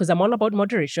moderation, because I'm all about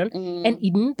moderation, and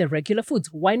eating the regular foods.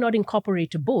 Why not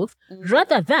incorporate both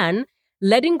rather than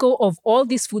letting go of all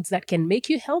these foods that can make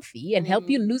you healthy and help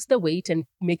you lose the weight and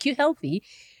make you healthy?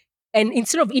 And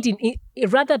instead of eating,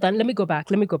 rather than, let me go back.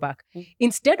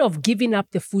 Instead of giving up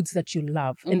the foods that you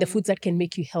love and the foods that can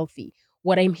make you healthy,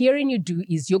 what I'm hearing you do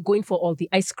is you're going for all the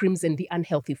ice creams and the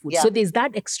unhealthy food. Yeah. So there's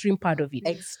that extreme part of it.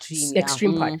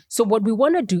 Extreme part. So what we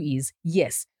want to do is,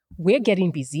 yes, we're getting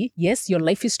busy. Yes, your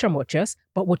life is tumultuous.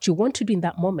 But what you want to do in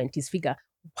that moment is figure,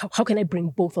 how can I bring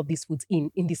both of these foods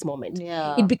in this moment?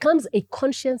 Yeah. It becomes a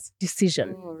conscious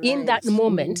decision. In that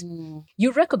moment,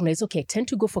 you recognize, okay, I tend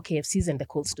to go for KFCs and the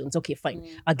Cold Stones. Okay, fine.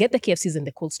 I'll get the KFCs and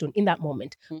the Cold Stone in that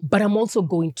moment. But I'm also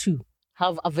going to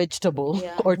have a vegetable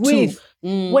or with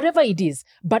two. whatever it is.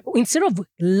 But instead of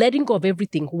letting go of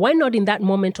everything, why not in that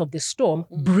moment of the storm,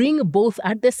 bring both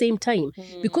at the same time?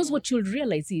 Because what you'll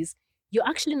realize is you're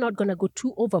actually not going to go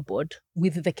too overboard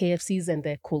with the KFCs and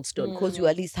the Cold Stone. Because you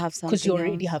at least have something. Because you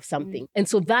already have something. And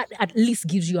so that at least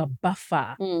gives you a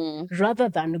buffer rather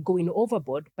than going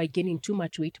overboard by gaining too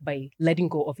much weight by letting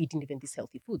go of eating even these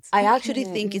healthy foods. I actually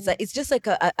think it's just like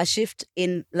a shift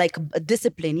in like a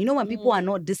discipline. You know, when people are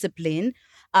not disciplined,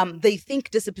 they think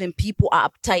disciplined people are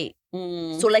uptight.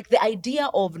 So like the idea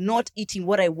of not eating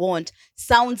what I want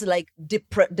sounds like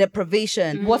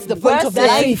deprivation. What's the point of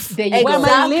life? There you go. Where am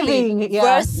I living?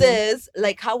 Yeah. Versus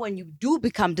like how when you do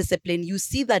become disciplined, you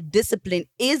see that discipline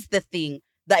is the thing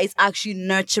that is actually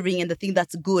nurturing and the thing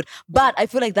that's good. But I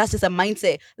feel like that's just a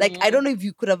mindset. Like I don't know if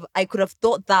I could have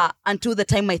thought that until the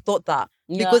time I thought that.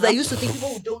 Because I used to think people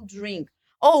who don't drink,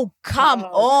 oh, come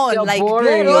on. You're like,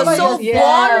 boring. you're so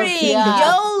Yes, boring.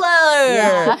 yeah. YOLO.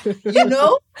 Yeah. You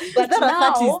know? But That's a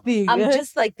now, fetish thing. I'm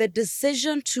just like, the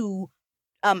decision to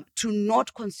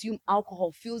not consume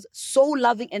alcohol feels so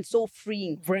loving and so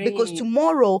freeing. Right. Because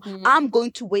tomorrow, I'm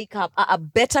going to wake up at a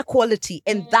better quality.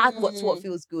 And that's what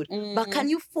feels good. But can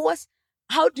you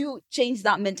how do you change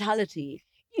that mentality?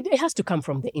 It has to come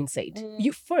from the inside.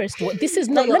 You first, this is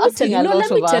not, You're let me tell asking you. a No, lot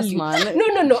let me of tell us, you.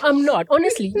 man. No, I'm not.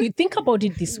 Honestly, you think about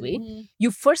it this way.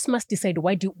 You first must decide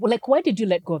why did you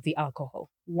let go of the alcohol?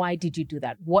 Why did you do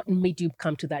that? What made you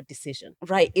come to that decision?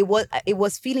 Right. It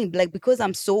was feeling like, because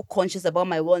I'm so conscious about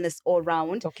my wellness all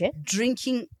around. Okay.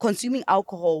 Consuming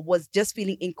alcohol was just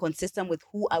feeling inconsistent with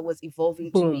who I was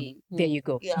evolving to being. There you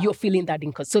go. Yeah. You're feeling that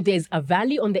so there's a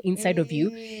value on the inside of you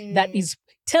that is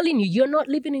telling you you're not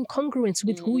living in congruence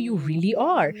with who you really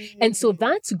are. And so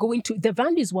that's the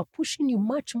values were pushing you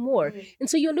much more. And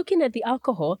so you're looking at the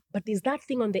alcohol, but there's that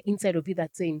thing on the inside of you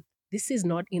that's saying, this is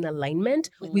not in alignment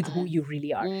with who you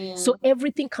really are. So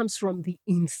everything comes from the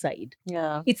inside.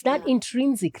 Yeah. It's that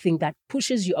intrinsic thing that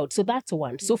pushes you out. So that's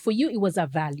one. So for you, it was a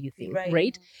value thing,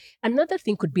 right? Another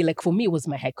thing could be like, for me, it was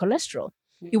my high cholesterol.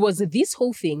 It was this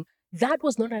whole thing. That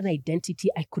was not an identity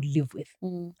I could live with.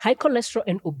 High cholesterol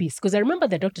and obese. Because I remember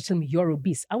the doctor telling me, you're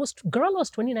obese. I was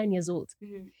 29 years old.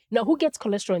 Now, who gets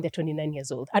cholesterol when they're 29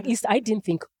 years old? At least I didn't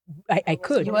think I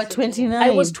could. You were 29. I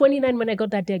was 29 when I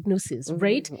got that diagnosis,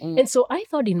 right? And so I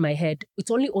thought in my head,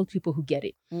 it's only old people who get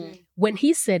it. When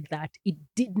he said that, it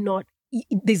did not,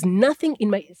 there's nothing in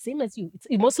my, same as you, it's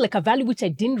almost like a value which I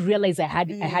didn't realize I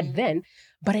had then,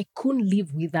 but I couldn't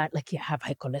live with that. Like, you have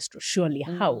high cholesterol, surely,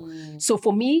 how? So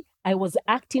for me, I was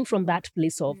acting from that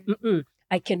place of,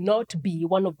 I cannot be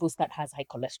one of those that has high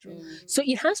cholesterol. So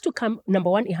it has to come, number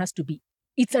one,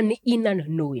 it's an inner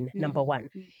knowing, number one.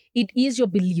 It is your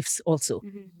beliefs also,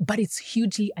 but it's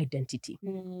hugely identity.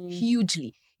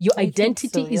 Hugely. Your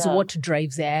identity is what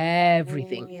drives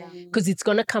everything. Because it's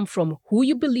going to come from who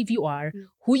you believe you are,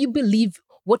 who you believe,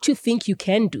 what you think you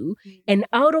can do. And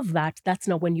out of that, that's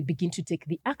now when you begin to take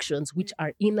the actions which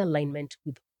are in alignment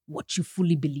with what you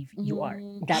fully believe you are,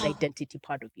 that identity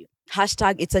part of you.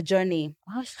 Hashtag it's a journey.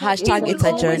 Hashtag it's a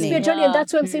Always journey. be a journey. And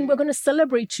that's why I'm saying we're going to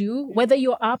celebrate you, whether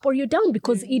you're up or you're down,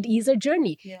 because it is a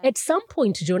journey. At some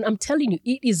point, Joan, I'm telling you,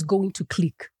 it is going to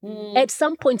click. At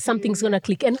some point, something's going to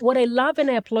click. And what I love and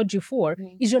I applaud you for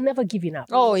is you're never giving up.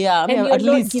 Oh, yeah. I mean, And you're at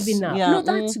not least, giving up. Yeah. No,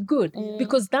 that's good,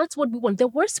 because that's what we want. The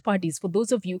worst part is for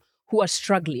those of you who are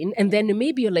struggling, and then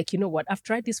maybe you're like, you know what, I've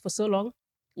tried this for so long.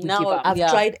 Give Now up. I've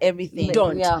tried everything.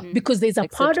 Don't. Yeah. Because there's a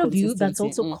Except part of you that's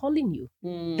consistency. also calling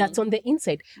you. That's on the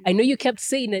inside. I know you kept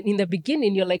saying it in the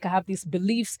beginning, you're like, I have these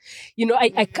beliefs. You know,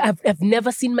 I've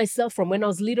never seen myself from when I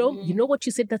was little. You know what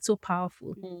you said that's so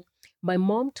powerful? My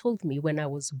mom told me when I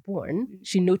was born,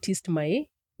 she noticed my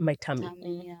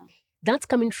tummy. That's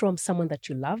coming from someone that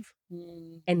you love,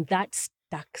 and that's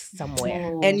stuck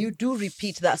somewhere. And you do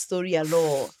repeat that story a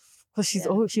lot. Because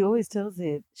she always tells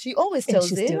it. She always And tells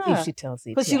she it. still, if she tells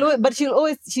it. Because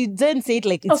yeah. she doesn't say it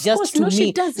like it's Of just course, to no, me.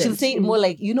 she doesn't. She'll say it more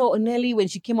like, you know, Nelly, when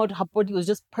she came out, her body was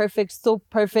just perfect, so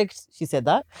perfect. She said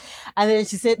that. And then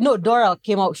she said, no, Dora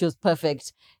came out, she was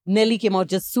perfect. Nelly came out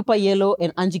just super yellow,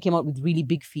 and Angie came out with really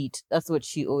big feet. That's what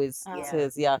she always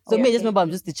says. Yeah. So me, I just remember I'm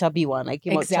just the chubby one. I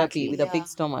came out chubby with a big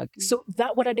stomach. So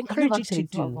that what I'd encourage you to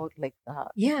do. About like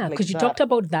that. Yeah, Like because you that. talked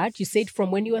about that. You said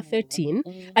from when you were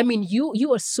 13. I mean,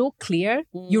 you are so clear.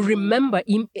 You remember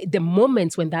in the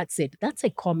moments when that said, that's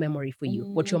a core memory for you.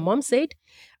 What your mom said,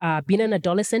 being an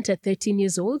adolescent at 13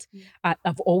 years old,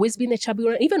 I've always been a chubby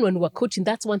one. Even when we were coaching,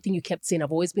 that's one thing you kept saying,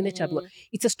 I've always been a chubby one.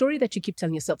 It's a story that you keep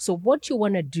telling yourself. So what you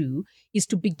want to do is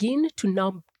to begin to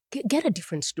now get a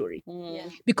different story.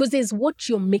 Because there's what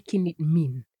you're making it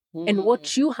mean and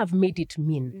what you have made it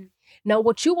mean. Now,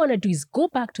 what you want to do is go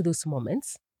back to those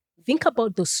moments, think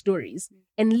about those stories,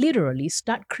 and literally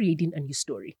start creating a new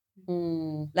story.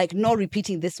 Like not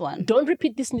repeating this one. Don't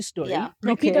repeat this new story. Yeah.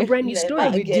 Repeat a brand new Like, story.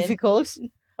 A bit difficult.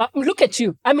 Look at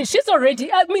you. I mean, she's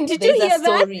already. I mean, did There's you a hear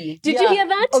that? story. Did you hear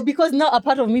that? Oh, because now a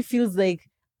part of me feels like,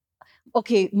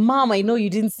 okay, Mom, I know you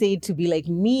didn't say it to be like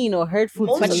mean or hurtful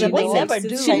Most to of me, them but they like, never it's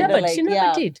do. She kinda never, like, she never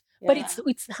yeah. did. But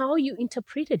it's how you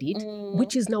interpreted it,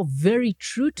 which is now very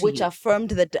true to Which you. affirmed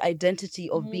the identity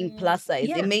of being plus size.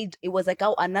 Yeah. It was like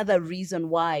another reason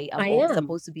why I I'm am.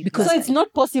 supposed to be Because- plus So it's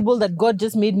not possible that God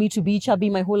just made me to be chubby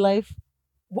my whole life.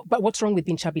 But what's wrong with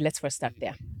being chubby? Let's first start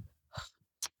there.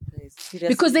 Seriously.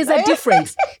 Because there's a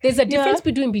difference. There's a difference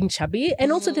between being chubby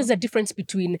and also there's a difference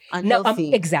between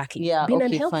Unhealthy. exactly. Yeah, Being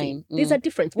okay, unhealthy. fine. There's a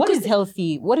difference. What Because is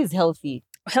healthy? What is healthy?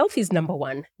 health is number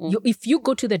one. If you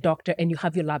go to the doctor and you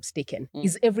have your labs taken,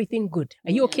 is everything good?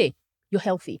 Are you okay? You're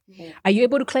healthy. Are you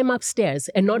able to climb upstairs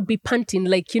and not be panting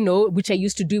like, which I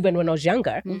used to do when I was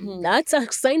younger? That's a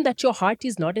sign that your heart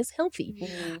is not as healthy.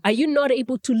 Are you not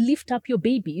able to lift up your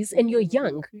babies and you're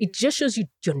young? It just shows you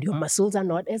your muscles are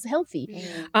not as healthy.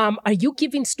 Are you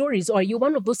giving stories, or are you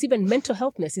one of those, even mental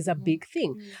healthness is a big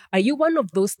thing? Are you one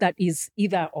of those that is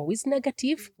either always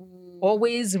negative,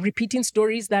 always repeating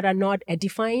stories that are not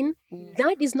edifying?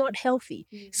 That is not healthy.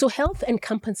 So health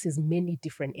encompasses many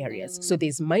different areas. So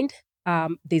there's mind,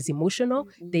 there's emotional,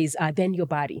 there's then your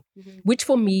body, which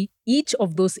for me, each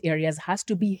of those areas has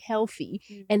to be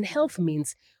healthy. And health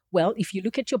means, well, if you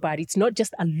look at your body, it's not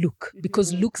just a look,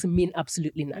 because looks mean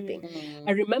absolutely nothing.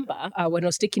 I remember when I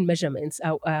was taking measurements,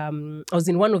 I was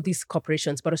in one of these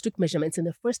corporations, but I took measurements, and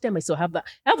the first time I saw I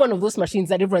have one of those machines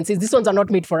that everyone says, these ones are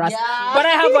not made for us, but I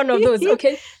have one of those,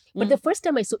 okay? But the first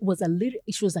time I saw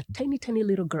it was a tiny, tiny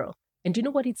little girl. And do you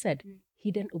know what it said?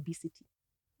 Hidden obesity.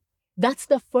 That's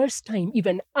the first time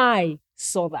even I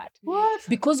saw that. What?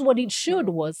 Because what it showed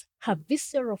was her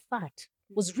visceral fat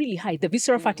was really high. The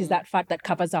visceral fat is that fat that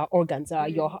covers our organs,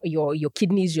 your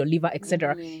kidneys, your liver,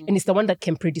 etc. And it's the one that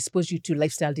can predispose you to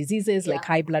lifestyle diseases like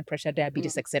high blood pressure,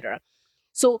 diabetes, etc.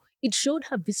 So it showed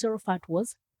her visceral fat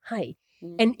was high.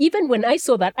 And even when I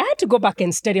saw that, I had to go back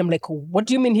and study. I'm like, what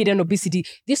do you mean hidden obesity?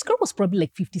 This girl was probably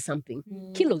like 50 something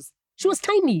kilos. She was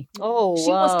tiny. Oh, She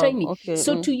was tiny. Okay.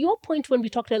 So to your point, when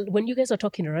you guys were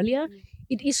talking earlier,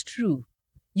 it is true.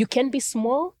 You can be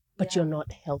small, but you're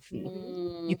not healthy.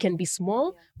 You can be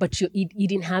small, but your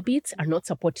eating habits are not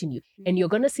supporting you. And you're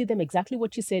going to see them exactly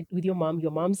what you said with your mom, your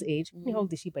mom's age. How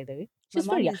old is she, by the way? She's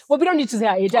very young. Well, we don't need to say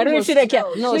her age. I don't know if she care.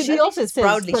 No, she also says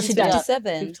proudly. But She's she does.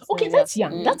 57. Okay, that's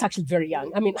young. That's actually very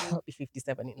young. I mean, I'll be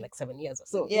 57 in like 7 years or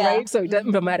so, right? So it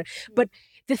doesn't matter. But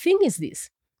the thing is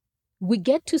this. We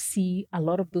get to see a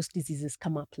lot of those diseases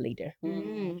come up later.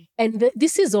 And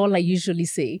this is all I usually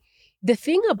say. the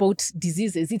thing about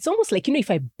diseases, it's almost like,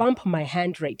 if I bump my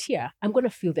hand right here, I'm going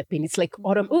to feel the pain. It's like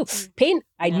autumn. Oh, pain.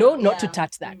 I know not to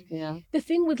touch that. Yeah. The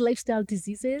thing with lifestyle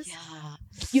diseases,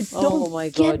 you Oh don't my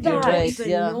get God, you're that. right.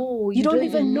 You Yeah. don't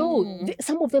even know.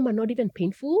 Some of them are not even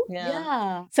painful.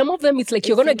 Yeah. Some of them, it's like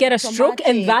you're It's going to get a stroke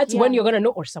and symptomatic, that's when you're going to know,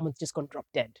 or someone's just going to drop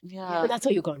dead. Yeah. And that's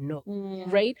how you're going to know,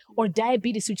 right? Or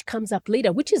diabetes, which comes up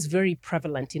later, which is very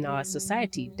prevalent in our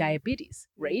society, diabetes,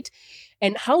 right?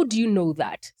 And how do you know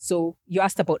that? So you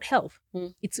asked about health.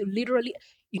 It's literally,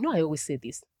 I always say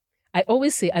this. I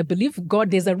always say, I believe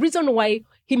God, there's a reason why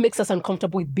he makes us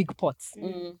uncomfortable with big pots.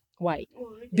 Why?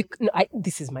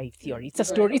 This is my theory. It's a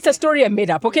story. It's a story I made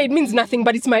up. Okay, it means nothing,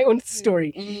 but it's my own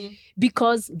story.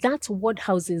 Because that's what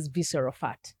houses visceral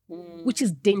fat, which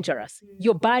is dangerous.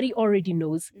 Your body already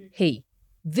knows, hey,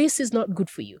 this is not good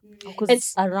for you. Because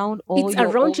it's around all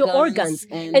your organs.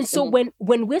 And so when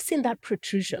we're seeing that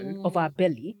protrusion of our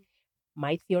belly,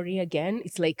 my theory again,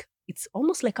 it's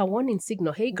almost like a warning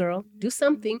signal. Hey, girl, do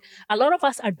something. A lot of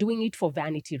us are doing it for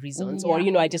vanity reasons. Or,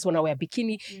 I just want to wear a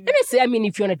bikini. And I say,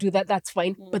 if you want to do that, that's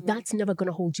fine. But that's never going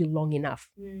to hold you long enough.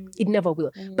 It never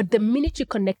will. But the minute you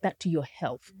connect that to your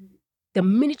health, the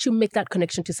minute you make that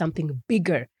connection to something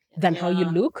bigger than how you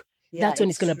look, that's when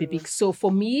it's going to be big. So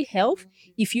for me, health,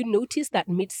 if you notice that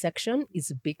midsection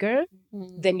is bigger,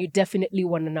 then you definitely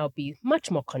want to now be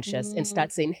much more conscious and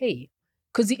start saying, hey,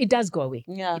 because it does go away.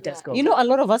 Yeah. It does go away. A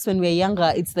lot of us when we're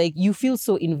younger, it's like you feel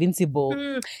so invincible.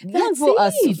 That's for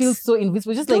us, you it. feel so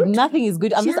invincible. Just like nothing is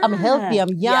good. I'm healthy,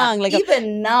 I'm young. Like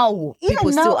even now,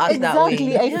 people still act that way.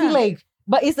 Exactly. I feel like,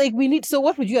 but it's like we need. So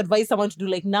what would you advise someone to do?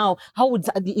 Like now,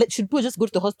 should people just go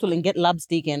to the hospital and get labs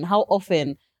taken? How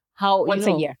often? Once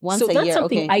a year. Once so a that's year.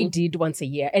 something Okay. I did once a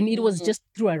year. And it was just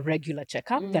through a regular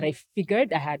checkup that I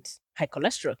figured I had high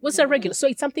cholesterol. It was a regular. So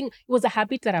it was a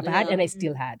habit that I've had and I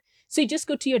still had. So you just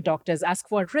go to your doctors, ask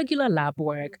for regular lab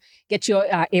work, get your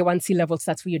A1C levels,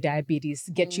 that's for your diabetes,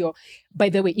 get by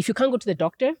the way, if you can't go to the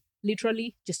doctor,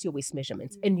 literally just your waist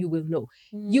measurements and you will know.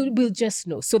 You will just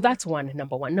know. So that's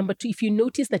number one. Number two, if you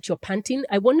notice that you're panting,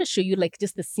 I want to show you like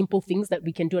just the simple things that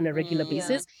we can do on a regular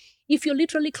basis. If you're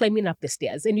literally climbing up the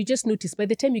stairs and you just notice by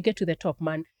the time you get to the top,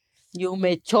 man, you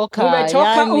may choke, you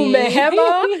can't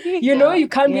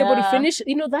be able to finish.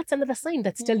 That's another sign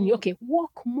that's telling you, okay,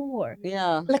 walk more.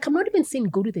 Yeah. Like I'm not even saying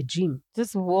go to the gym.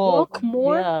 Just walk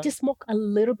more. Yeah. Just walk a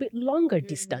little bit longer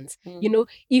distance.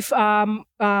 If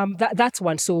that's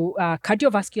one. So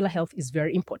cardiovascular health is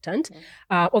very important.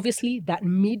 Obviously, that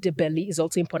mid belly is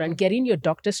also important. Getting your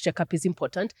doctor's checkup is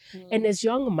important. And as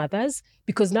young mothers,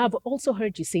 because now I've also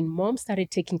heard you saying mom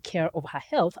started taking care of her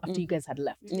health after you guys had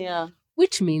left. Yeah.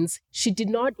 Which means she did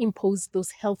not impose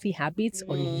those healthy habits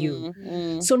on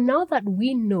you. So now that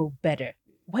we know better,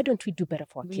 why don't we do better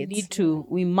for our kids? We need to.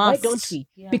 We must. Why don't we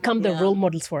become the role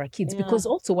models for our kids? Because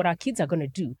also what our kids are going to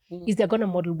do is they're going to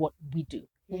model what we do.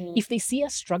 If they see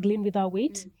us struggling with our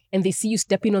weight and they see you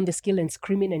stepping on the scale and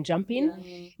screaming and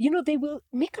jumping, they will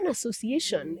make an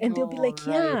association and they'll be like,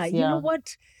 you know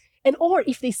what? And or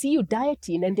if they see you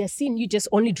dieting and they're seeing you just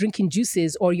only drinking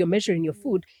juices or you're measuring your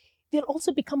food, they'll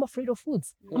also become afraid of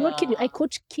foods. I'm not kidding. I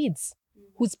coach kids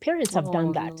whose parents have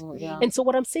done that. And so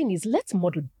what I'm saying is let's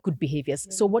model good behaviors.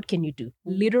 So what can you do?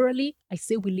 Literally, I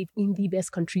say we live in the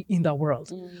best country in the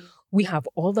world. We have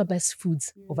all the best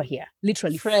foods over here.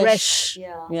 Literally fresh.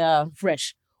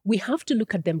 Fresh. We have to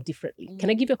look at them differently. Can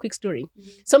I give you a quick story?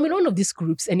 So I'm in one of these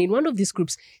groups, and in one of these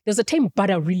groups, there's a time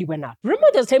butter really went up. Remember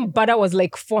there's a time butter was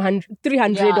like 400,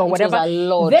 300 or whatever? It was a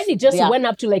lot. Then it just went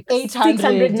up to like 800,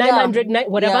 600, 900,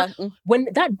 whatever. When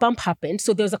that bump happened,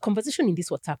 so there was a conversation in this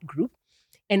WhatsApp group,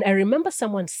 and I remember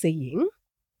someone saying,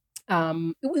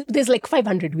 there's like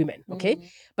 500 women, okay?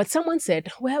 But someone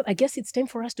said, well, I guess it's time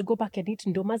for us to go back and eat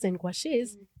ndomas and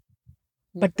guashes.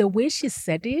 But the way she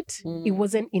said it, it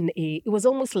wasn't it was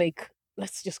almost like,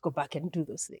 let's just go back and do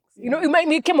those things.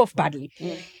 It came off badly.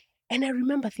 And I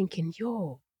remember thinking,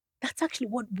 that's actually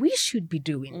what we should be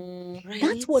doing. Right?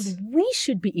 That's what we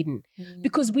should be eating.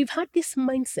 Because we've had this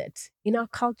mindset in our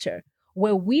culture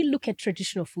where we look at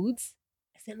traditional foods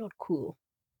as they're not cool.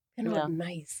 They're not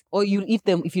nice. Or you eat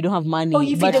them if you don't have money. Or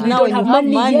if but you now don't have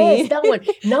money. Yes, that one.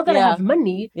 Now that I have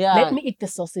money, let me eat the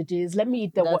sausages, let me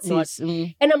eat the whatnot.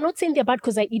 And I'm not saying they're bad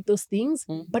because I eat those things,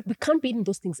 but we can't be eating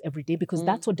those things every day because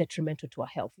that's so detrimental to our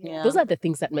health. Those are the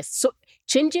things that mess. So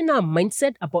changing our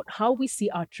mindset about how we see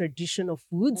our traditional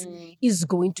foods is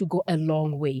going to go a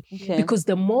long way. Okay. Because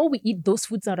the more we eat those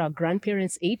foods that our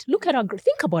grandparents ate,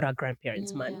 think about our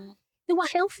grandparents, man. They were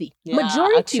healthy.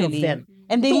 Majority of them.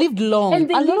 And they lived long. And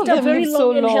they lived a very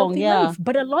long and healthy yeah. life.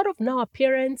 But a lot of now our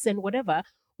parents and whatever,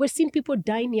 we're seeing people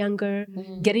dying younger,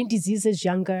 getting diseases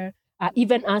younger.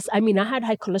 Even us, I mean, I had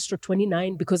high cholesterol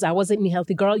 29 because I wasn't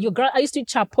healthy. Girl, I used to eat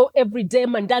chapo every day,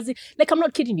 mandazi. Like, I'm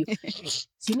not kidding you.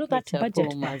 So you know that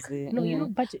budget pack? No, you know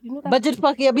budget. You know that Budget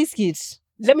pack your biscuit.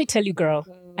 Let me tell you, girl,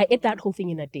 I ate that whole thing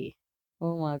in a day.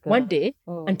 Oh my God. One day,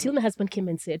 until my husband came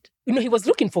and said, he was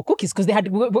looking for cookies because they had,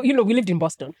 we lived in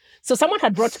Boston. So someone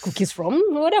had brought cookies from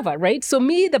whatever, right? So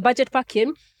the budget pack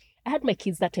came. I had my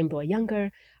kids that time, they were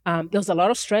younger. There was a lot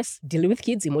of stress dealing with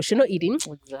kids, emotional eating.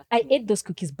 Exactly. I ate those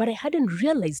cookies, but I hadn't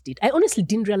realized it. I honestly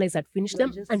didn't realize I'd finished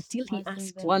them until he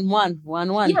asked. One.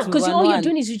 Yeah, because all you're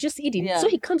doing is you're just eating. Yeah. So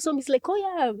he comes home, he's like, oh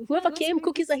yeah, whoever came,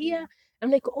 cookies are here.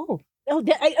 I'm like,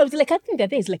 I was like, I think they're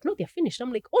there. He's like, no, they're finished.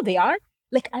 I'm like, oh, they are?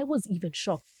 Like, I was even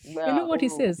shocked. Yeah. You know what he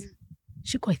says?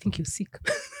 Shiko, I think you're sick.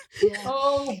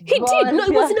 Oh, He did. No,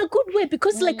 it was in a good way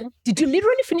because, like, did you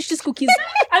literally finish these cookies?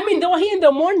 I mean, they were here in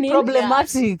the morning.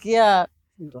 problematic. Yeah.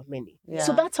 There were many. Yeah.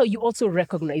 So that's how you also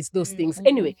recognize those things.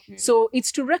 Anyway, so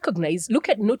it's to recognize,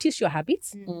 notice your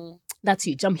habits. That's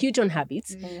huge. I'm huge on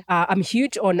habits. I'm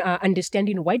huge on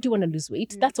understanding why do you want to lose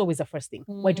weight. That's always the first thing.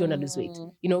 Why do you want to lose weight?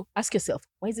 Ask yourself,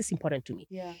 why is this important to me?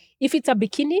 Yeah. If it's a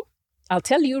bikini, I'll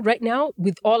tell you right now,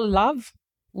 with all love,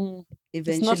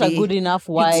 Eventually, It's not a good enough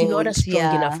why. it's not a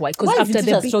strong enough why. Because Why after is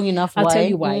it a strong enough why? I'll tell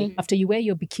you why. After you wear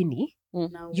your bikini,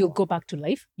 Now you'll go back to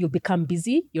life. You'll become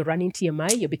busy. You're running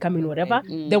TMI. You're becoming whatever.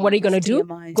 Then what are you gonna do?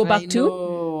 TMI. Go back to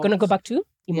to gonna go back to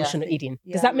emotional eating.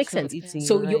 Does that make sense? eating,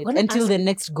 So you're gonna until ask- the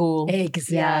next goal.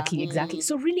 Exactly.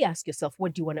 So really ask yourself, why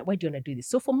do you wanna do this?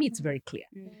 So for me, it's very clear.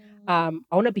 I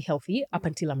wanna be healthy up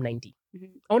until I'm 90.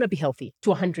 I wanna be healthy to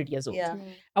 100 years old. Yeah.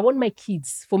 I want my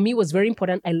kids. For me, it was very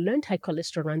important. I learned high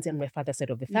cholesterol runs in my father's side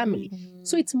of the family.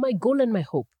 So it's my goal and my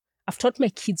hope. I've taught my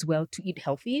kids well to eat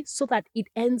healthy so that it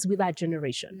ends with our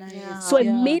generation. Nice. So I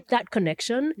made that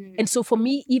connection. And so for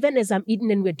me, even as I'm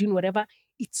eating and we're doing whatever,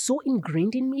 it's so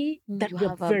ingrained in me that You we're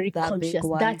have very that big conscious.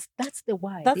 why. That's the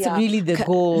why. That's Yeah. really the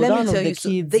goal. Let One me of tell the you, so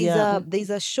kids. there's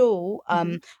a show,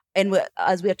 and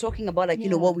as we are talking about, like,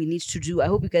 what we need to do, I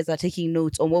hope you guys are taking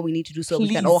notes on what we need to do so we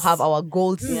can all Please. have our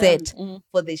goals Yeah. set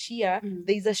for this year.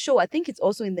 There's a show, I think it's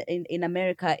also in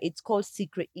America, it's called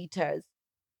Secret Eaters.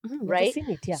 Never right? seen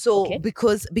it, yeah. So Okay.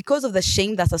 because of the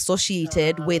shame that's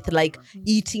associated with like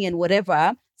eating and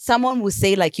whatever, someone will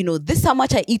say like, this is how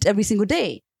much I eat every single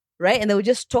day, right? And they will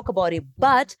just talk about it.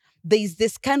 But there's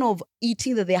this kind of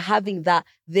eating that they're having that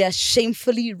they're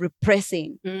shamefully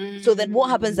repressing. So then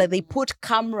what happens is that they put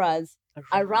cameras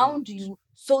around you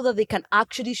so that they can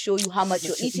actually show you how much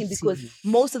you're eating, because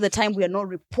most of the time we are not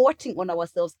reporting on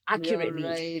ourselves accurately.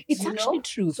 Right. It's actually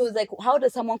true. So it's like, how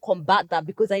does someone combat that?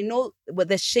 Because I know with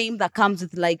the shame that comes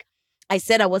with like, I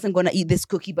said I wasn't going to eat this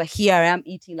cookie, but here I am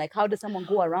eating. Like, how does someone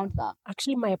go around that?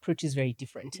 Actually, my approach is very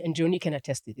different. And Joni can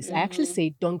attest to this. I actually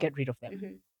say, don't get rid of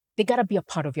them. They got to be a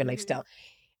part of your lifestyle.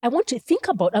 I want to think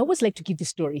about, I always like to give this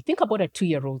story. Think about a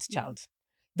 2-year-old child.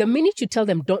 The minute you tell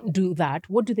them don't do that,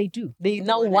 what do? They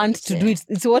now want to do it.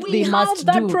 It's what they must have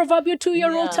that do. proverbial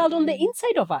 2-year-old child on the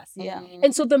inside of us. Yeah.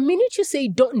 And so the minute you say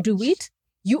don't do it,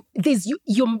 your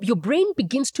brain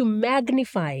begins to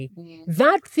magnify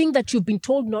that thing that you've been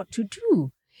told not to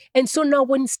do. And so now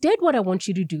instead what I want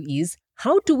you to do is,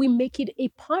 how do we make it a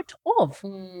part of?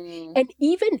 And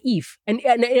even if, and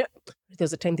there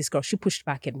was a time this girl, she pushed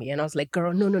back at me and I was like,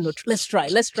 girl, no, let's try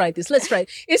this.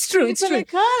 It's true.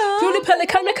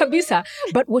 Tulipelekana kabisa.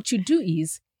 But what you do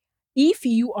is, if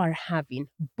you are having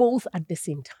both at the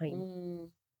same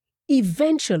time,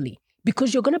 eventually,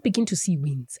 because you're going to begin to see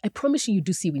wins. I promise you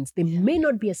do see wins. They may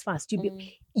not be as fast.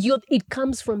 It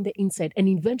comes from the inside. And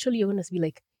eventually you're going to be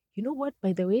like, you know what,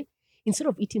 by the way, instead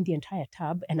of eating the entire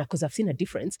tub, and because I've seen a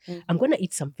difference, I'm going to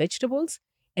eat some vegetables.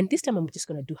 And this time I'm just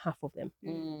going to do half of them.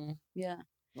 Yeah.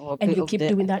 And you keep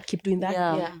doing that.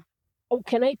 Yeah. Oh,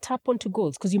 can I tap onto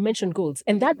goals? Because you mentioned goals.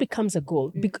 And that becomes a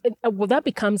goal. That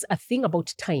becomes a thing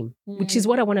about time, which is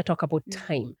what I want to talk about,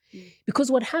 time.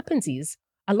 Because what happens is,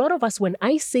 a lot of us, when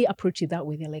I say approach it that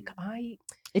way, they're like,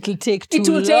 It'll take too long. It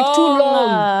will take too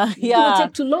long. Yeah. It will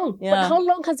take too long. Yeah. But how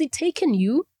long has it taken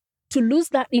you to lose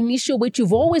that initial weight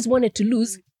you've always wanted to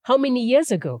lose? How many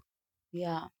years ago?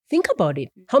 Yeah. Think about it.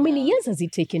 How many years has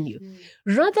it taken you?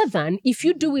 Rather than if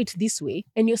you do it this way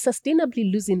and you're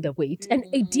sustainably losing the weight, and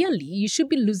ideally you should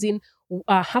be losing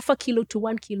half a kilo to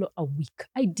 1 kilo a week.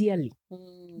 Ideally.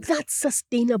 That's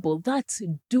sustainable. That's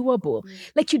doable.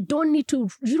 Like you don't need to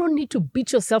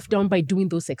beat yourself down by doing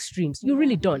those extremes. You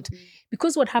really don't.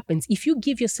 Because what happens if you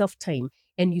give yourself time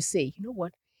and you say, you know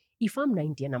what? If I'm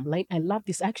 90 and I'm lying, I love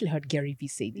this. I actually heard Gary Vee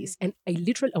say this. And I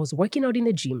was working out in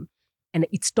the gym and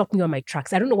it stopped me on my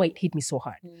tracks. I don't know why it hit me so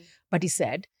hard. But he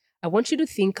said, I want you to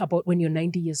think about when you're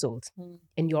 90 years old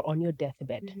and you're on your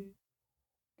deathbed.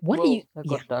 What Whoa, are you? that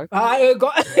got dark. I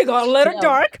got a little Yeah.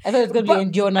 dark. I thought it was going to be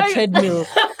endure on a treadmill.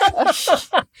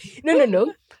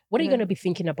 No. What are you going to be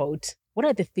thinking about? What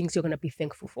are the things you're going to be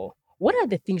thankful for? What are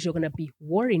the things you're going to be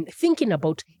thinking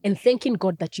about, and thanking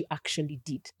God that you actually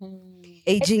did?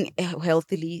 Aging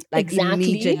healthily, like Exactly.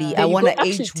 immediately. There I you want go. to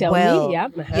Actually, age tell me. well. Yeah.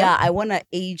 Uh-huh. Yeah, I want to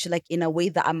age like in a way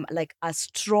that I'm like as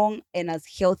strong and as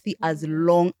healthy as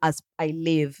long as I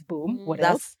live. Boom. What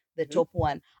That's else? the top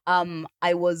one.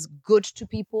 I was good to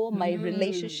people. My Mm.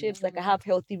 relationships, like I have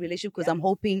healthy relationships, because I'm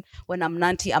hoping when I'm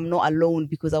 90, I'm not alone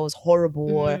because I was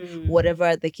horrible or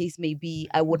whatever the case may be.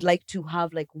 I would like to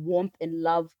have like warmth and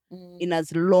love in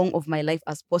as long of my life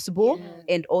as possible,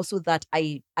 and also that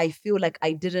I feel like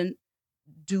I didn't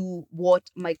do what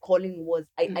my calling was.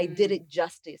 I did it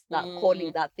justice. That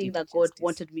calling, that thing Did that it God justice.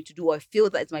 wanted me to do. I feel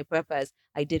that it's my purpose.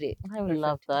 I did it. I would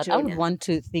love that. I would Joanna. want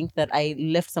to think that I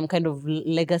left some kind of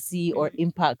legacy or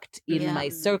impact in Yeah. my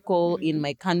circle, in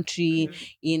my country,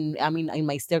 in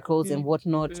my circles and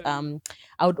whatnot.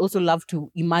 I would also love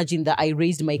to imagine that I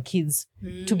raised my kids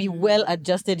to be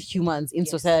well-adjusted humans in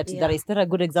society. That I set a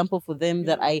good example for them.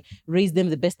 That I raised them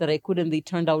the best that I could, and they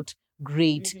turned out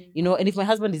great. And if my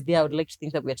husband is there, I would like to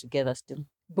think that we're together still.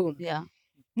 Boom. Yeah.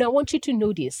 Now, I want you to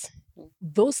notice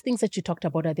those things that you talked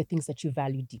about are the things that you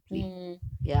value deeply.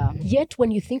 Yeah. Yet,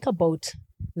 when you think about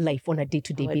life on a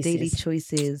day-to-day Our basis, daily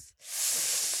choices.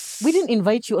 We didn't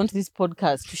invite you onto this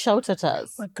podcast to shout at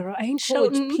us. my girl, I ain't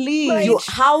Coach, shouting. please.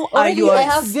 How are Already your I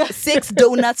have 6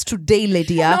 donuts today,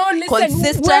 Lydia? No, listen,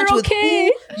 Consistent we're with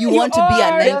okay. who you want to be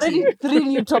are. at There are 90. already 3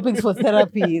 new topics for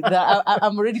therapy that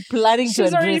I'm already planning to She's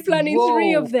address. already planning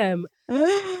 3 of them.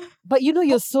 But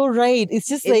you're so right. It's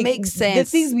just It like makes the sense.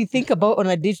 things we think about on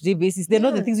a day-to-day basis, they're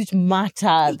not the things which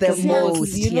matter The most.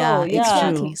 most, yeah, it's true.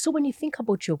 Exactly. So when you think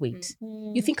about your weight,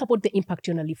 you think about the impact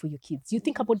you want to leave for your kids. You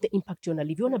think about the impact you want to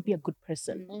leave. You want to be a good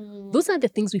person. Those are the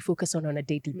things we focus on a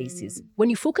daily basis. When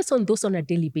you focus on those on a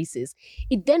daily basis,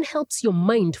 it then helps your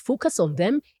mind focus on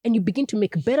them, and you begin to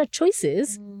make better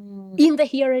choices in the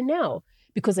here and now.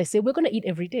 Because I say we're going to eat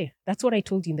every day. That's what I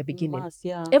told you in the beginning.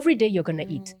 Yeah. Every day you're going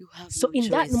to eat. You have So no in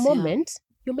that choice, yeah. moment,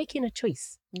 you're making a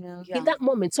choice. Yeah. In that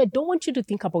moment. So I don't want you to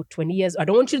think about 20 years. I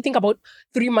don't want you to think about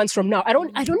 3 months from now. I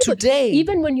don't Today.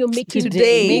 even when you're making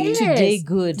Today. Make Yes. today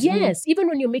good. Yes, even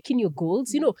when you're making your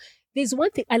goals, there's one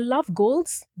thing. I love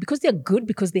goals because they're good,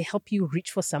 because they help you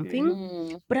reach for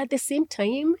something. But at the same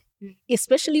time,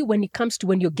 especially when it comes to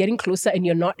when you're getting closer and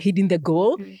you're not hitting the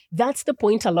goal, that's the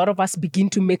point a lot of us begin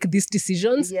to make these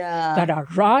decisions that are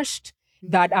rushed,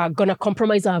 that are going to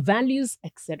compromise our values,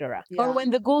 etc. Or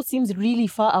when the goal seems really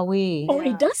far away. Or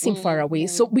it does seem far away,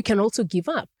 so we can also give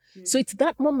up. So it's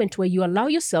that moment where you allow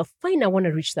yourself, fine, I want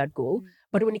to reach that goal.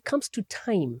 But when it comes to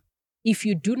time, if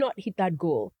you do not hit that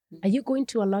goal, are you going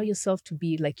to allow yourself to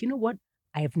be like, you know what?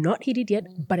 I have not hit it yet,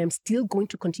 but I'm still going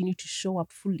to continue to show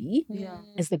up fully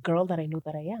as the girl that I know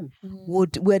that I am.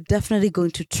 We're definitely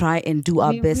going to try and do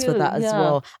our We best for will, that as yeah.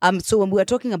 well. So when we were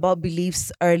talking about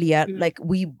beliefs earlier, like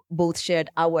we both shared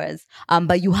ours.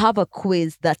 But you have a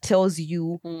quiz that tells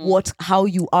you how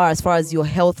you are as far as your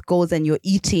health goes and your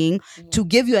eating to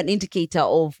give you an indicator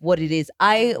of what it is.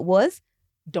 I was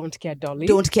Don't care, Dolly.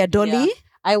 Don't Care Dolly. Yeah.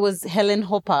 I was Helen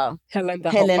Hopper. Helen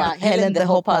the Helen- Hopper. Helen the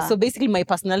Hopper. So basically my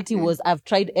personality was I've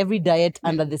tried every diet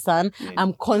under the sun.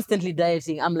 I'm constantly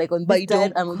dieting. I'm like on But this you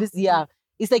diet, don't- I'm on this,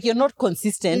 It's like you're not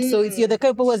consistent. So you're the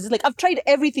kind of person who's just like, I've tried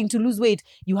everything to lose weight.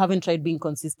 You haven't tried being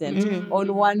consistent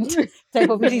on one type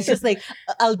of eating. It's just like,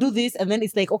 I'll do this. And then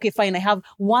it's like, okay, fine. I have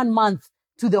 1 month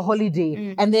to the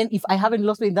holiday. And then if I haven't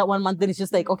lost weight in that 1 month, then it's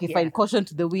just like, okay, fine, caution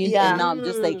to the wind. Yeah. And now I'm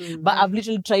just like, but I've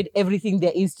literally tried everything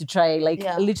there is to try. Like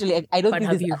literally, I don't But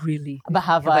think have this. you really? But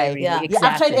have Have I I? really? Yeah. I've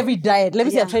Exactly. tried every diet. Let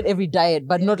me say Yeah. I've tried every diet,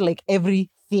 but not like everything.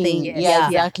 Thing. Yeah,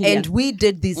 exactly. And we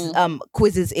did these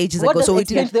quizzes ages what ago. does So we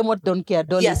explain did. to them what Don't Care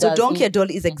Dolly Yeah, so does. Don't Care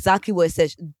Dolly is exactly what it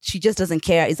says. She just doesn't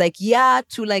care. It's like,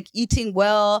 to like eating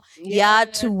well,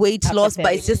 to weight loss,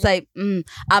 but it's just like,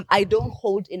 I don't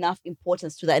hold enough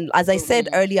importance to that. And as I said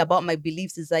earlier about my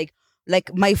beliefs, is like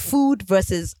my food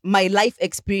versus my life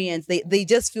experience. They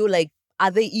just feel like, are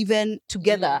they even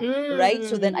together, right?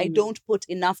 So then I don't put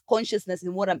enough consciousness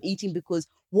in what I'm eating, because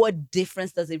what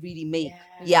difference does it really make?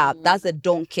 Yeah, that's a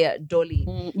Don't Care Dolly.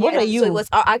 What are you? So it was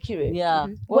accurate. Yeah.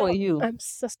 What Well, were you? I'm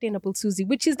sustainable Susie,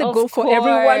 which is the Of goal for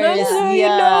everyone. course,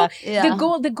 Yeah. Yeah.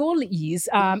 The goal is,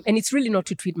 and it's really not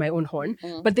to tweet my own horn,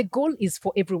 but the goal is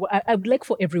for everyone. I would like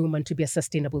for every woman to be a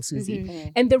sustainable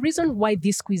Susie. And the reason why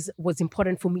this quiz was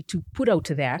important for me to put out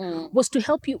there was to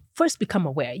help you first become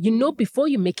aware. Before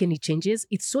you make any changes,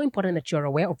 it's so important that you're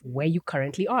aware of where you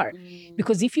currently are.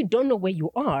 Because if you don't know where you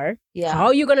are, how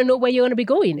are you you going to know where you're going to be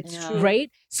going? It's true. Right?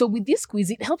 So with this quiz,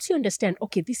 it helps you understand,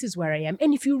 okay, this is where I am.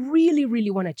 And if you really,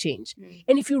 really want to change,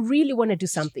 and if you really want to do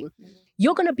something,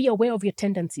 you're going to be aware of your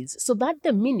tendencies. So that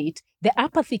the minute the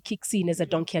apathy kicks in as a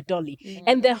donkey or dolly,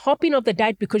 and the hopping of the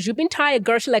diet because you've been tired,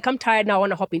 girl, you're like, I'm tired now, I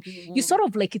want to hop in. You sort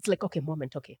of like, it's like, okay,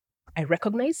 moment, okay. I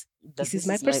recognize this is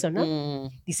my persona.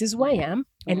 This is who I am.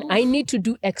 And I need to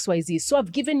do X, Y, Z. So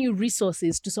I've given you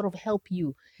resources to sort of help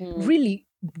you really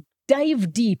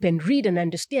dive deep and read and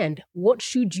understand what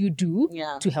should you do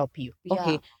to help you.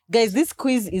 Okay. Guys, this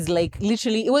quiz is like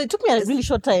literally, well, it took me a really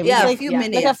short time. Yeah, It's like, a few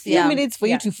minutes. Like a few minutes for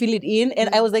you to fill it in.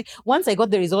 And I was like, once I got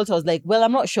the results, I was like, well,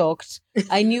 I'm not shocked.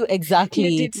 I knew exactly.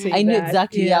 You did say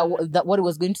that what it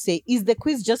was going to say. Is the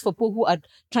quiz just for people who are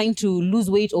trying to lose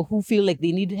weight or who feel like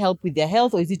they need help with their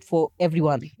health, or is it for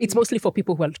everyone? It's mostly for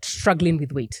people who are struggling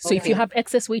with weight. So if you have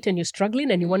excess weight and you're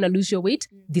struggling and you want to lose your weight,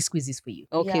 this quiz is for you.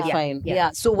 Okay, fine.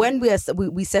 Yeah. So when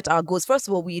we set our goals, first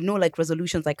of all, we know like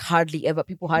resolutions like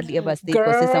people hardly ever stay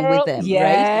Girl, consistent with them,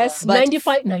 yes, right?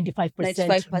 95%.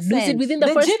 95%. Lose it within the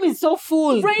The first. gym is so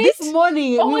full. Right? This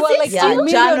morning, Oh, we was were it like still? 2 million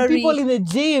January. people in the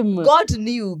gym. God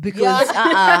knew because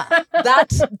that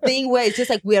thing where it's just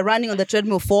like we are running on the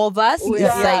treadmill, 4 of us. It's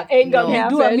like ain't gonna We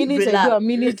happen. do a minute, I do Relax. a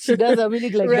minute, she does a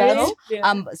minute like Right? that.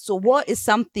 Yeah. So what is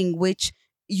something which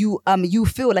you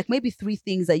feel like maybe 3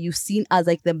 things that you've seen as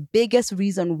like the biggest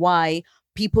reason why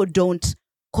people don't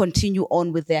continue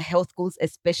on with their health goals,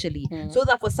 especially so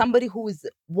that for somebody who is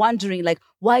wondering like,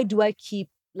 why do I keep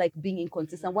like being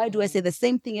inconsistent? Why do I say the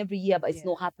same thing every year but it's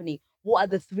not happening? What are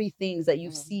the 3 things that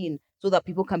you've seen so that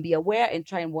people can be aware and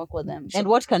try and work with them? And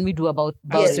what can we do about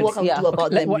yes, it? what can we do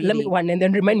about them? Let me really? one and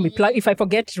then remind me. If I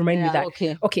forget, remind me that.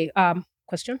 Okay. Okay.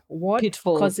 Question. What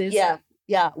Pitfall. causes?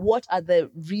 Yeah. What are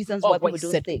the reasons why people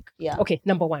don't said- stick? Yeah. Okay.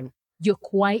 Number 1, your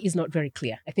why is not very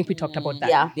clear. I think we talked about that.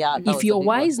 Yeah. that was If a your big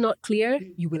why one. is not clear,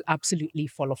 you will absolutely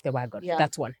fall off the wagon. Yeah.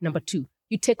 That's 1. Number 2,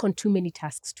 you take on too many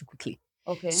tasks too quickly.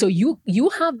 Okay. So you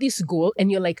have this goal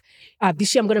and you're like,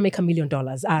 this year I'm going to make $1 million.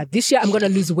 This year I'm going to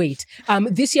lose weight.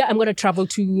 This year I'm going to travel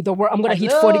to the world. I'm going to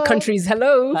hit 40 countries.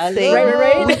 Hello. Hello.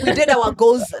 Right. We did our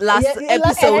goals last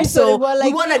episode, so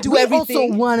we want to do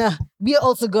everything. We're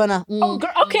also gonna. Oh, girl,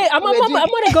 okay, I'm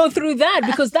going to go through that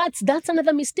because that's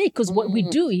another mistake. Because what we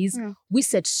do is we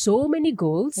set so many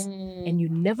goals and you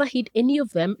never hit any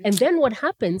of them. And then what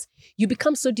happens? You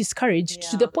become so discouraged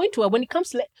to the point where when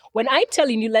I'm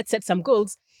telling you, let's set some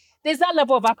goals, there's that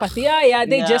level of apathy.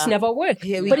 They just never work.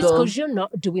 Here we But it's go. because you're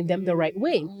not doing them the right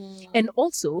way. And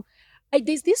also,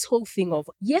 there's this whole thing of,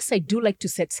 yes, I do like to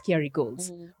set scary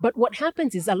goals. But what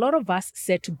happens is a lot of us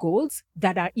set goals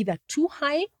that are either too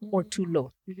high or too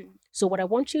low. So what I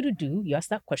want you to do, you ask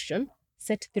that question,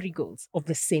 set 3 goals of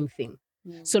the same thing.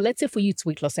 So let's say for you, it's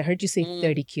weight loss. I heard you say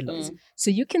 30 kilos.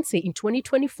 So you can say in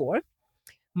 2024,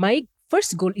 my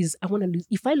first goal is I want to lose,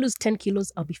 if I lose 10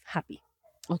 kilos, I'll be happy.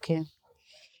 Okay.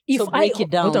 If So break it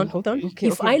down. Hold on. Okay,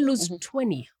 If okay. I lose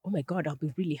 20, oh my God, I'll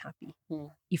be really happy.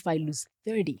 If I lose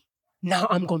 30, now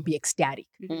I'm going to be ecstatic.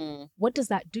 What does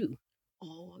that do?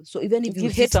 Oh, so even if It you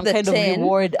gives you hit some the kind of 10,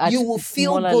 reward at you will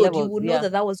feel smaller good. levels, You will know yeah.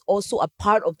 that was also a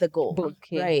part of the goal.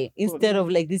 Okay. Right. Instead of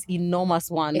like this enormous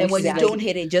one. And when you Exactly. don't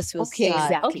hit it, just feels Okay. sad.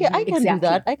 Exactly. Okay, I can do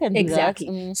that. I can do Exactly.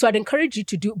 that. So I'd encourage you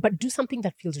to do something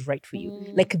that feels right for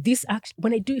you. Like this action,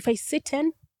 if I say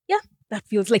 10, that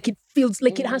feels like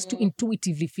it has to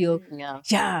intuitively feel,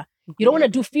 Yeah. You don't want to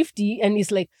do 50 and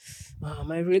it's like,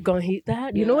 am I really going to hit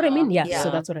that? You know what I mean? Yeah. So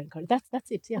that's what I encourage.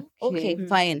 That's it. Yeah. Okay,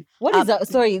 fine. What is that?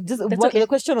 Sorry, just That's what, okay. the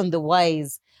question on the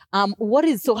whys.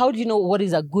 So how do you know what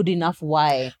is a good enough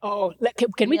why? Oh,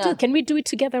 can we do it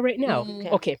together right now?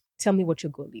 Okay. Tell me what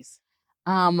your goal is.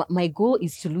 My goal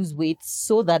is to lose weight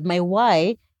so that my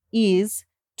why is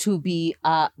to be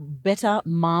a better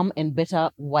mom and better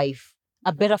wife,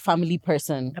 a better family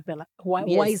person. Abella,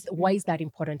 why is that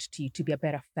important to you to be a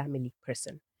better family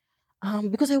person?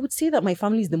 Because I would say that my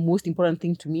family is the most important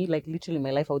thing to me. Like literally in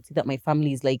my life, I would say that my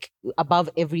family is like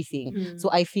above everything. So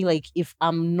I feel like if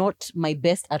I'm not my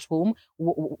best at home,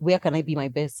 where can I be my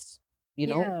best? You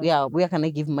know? Yeah. Where can I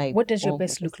give my... What does your all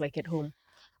best my look like at home?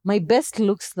 My best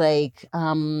looks like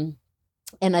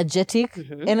energetic.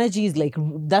 Energy is like,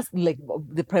 that's like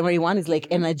the primary one is like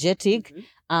energetic.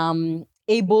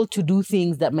 Able to do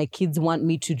things that my kids want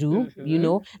me to do, you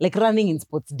know, like running in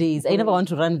sports days. I never want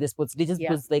to run the sports day just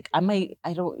because like I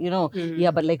don't, you know,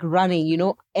 but like running, you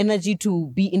know, energy to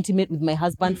be intimate with my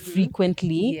husband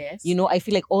frequently. Yes. You know, I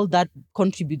feel like all that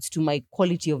contributes to my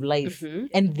quality of life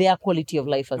and their quality of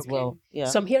life as well. Yeah.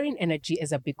 So I'm hearing energy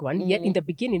as a big one. Yet in the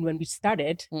beginning, when we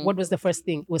started, what was the first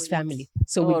thing? It was family.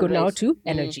 So we Oh, go now right. to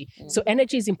energy. So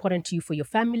energy is important to you for your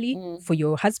family, for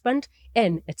your husband,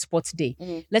 and at sports day.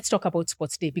 Let's talk about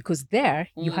sports day because there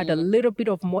you had a little bit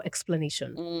of more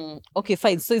explanation. Okay,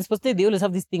 fine. So in sports day, they always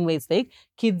have this thing where it's like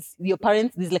kids, your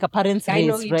parents, there's like a parents I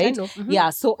know race, it, right? I know. Yeah.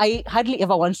 So I hardly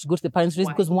ever want to go to the parents race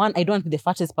Why? because one, I don't want to be the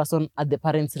fattest person at the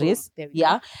parents race. there we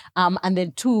Yeah. And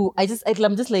then two, I'm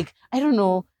just like, I don't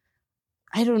know.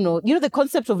 You know, the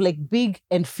concept of like big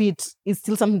and fit is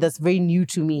still something that's very new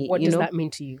to me. What you does know? that mean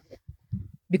to you?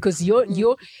 Because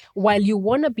you're while you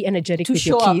want to be energetic To with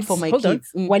your show up kids, for my hold on,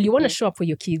 kids. while you want to show up for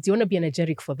your kids, you want to be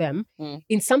energetic for them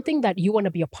in something that you want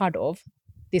to be a part of.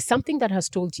 There's something that has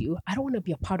told you, I don't want to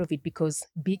be a part of it because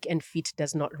big and fit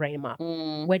does not rhyme up.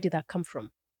 Where did that come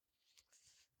from?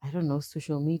 I don't know,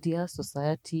 social media,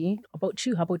 society.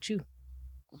 How about you?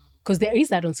 Because there is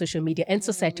that on social media and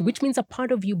society, which means a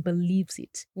part of you believes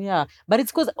it. Yeah, but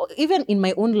it's because even in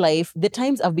my own life, the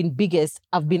times I've been biggest,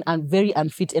 I've been very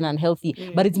unfit and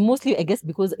unhealthy. But it's mostly, I guess,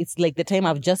 because it's like the time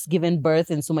I've just given birth,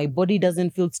 and so my body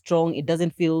doesn't feel strong, it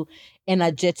doesn't feel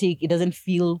energetic, it doesn't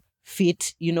feel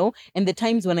fit, you know. And the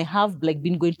times when I have like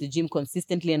been going to the gym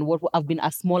consistently and what I've been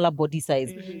a smaller body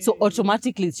size, so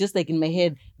automatically it's just like in my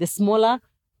head, the smaller,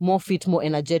 more fit, more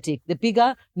energetic. The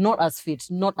bigger, not as fit,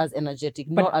 not as energetic,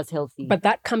 not as healthy. But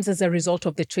that comes as a result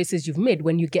of the choices you've made.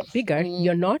 When you get bigger,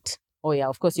 you're not. Oh yeah,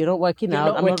 of course, you're not working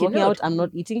out. I'm not working out. I'm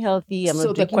not eating healthy. I'm So not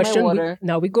the drinking my question, water.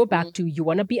 now we go back to you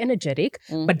want to be energetic,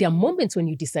 but there are moments when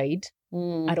you decide,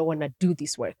 I don't want to do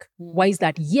this work. Why is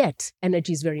that? Yet,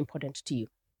 energy is very important to you.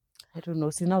 I don't know.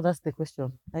 See, now that's the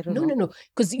question. I don't know. No.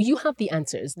 Because you have the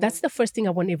answers. That's the first thing I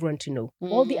want everyone to know.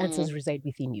 All the answers reside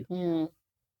within you.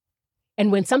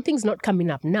 And when something's not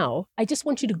coming up now, I just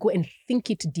want you to go and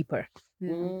think it deeper.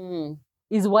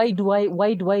 Is why do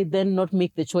I then not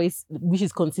make the choice which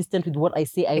is consistent with what I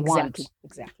say I want?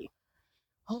 Exactly.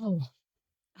 Oh,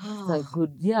 that's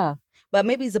good. Yeah. But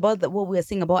maybe it's about what we were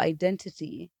saying about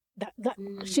identity. That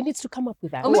she needs to come up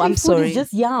with that. Maybe I'm food sorry. is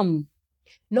just yum.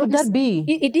 No, Could that be?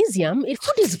 It is yum.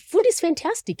 Food is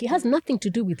fantastic. It has nothing to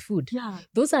do with food. Yeah.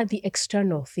 Those are the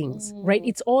external things, right?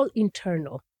 It's all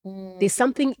internal. There's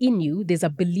something in you. There's a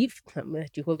belief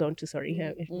that you hold on to. Sorry.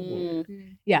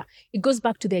 Yeah. It goes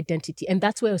back to the identity. And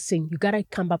that's where I was saying you got to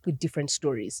come up with different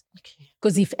stories.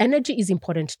 Because if energy is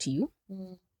important to you,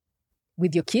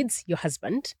 with your kids, your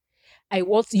husband,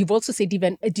 you've also said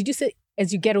even, did you say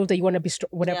as you get older, you want to be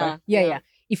whatever? Yeah.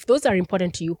 If those are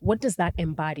important to you, what does that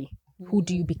embody? Who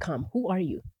do you become? Who are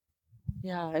you?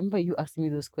 Yeah, I remember you asking me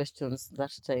those questions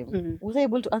that time. Was I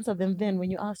able to answer them then when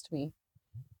you asked me?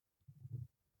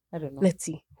 I don't know. Let's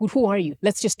see. Who are you?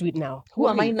 Let's just do it now. Who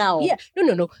am I now? Yeah.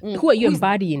 No. Who are you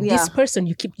embodying? This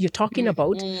person you're talking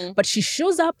about, but she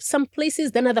shows up some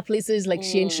places, then other places like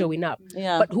she ain't showing up.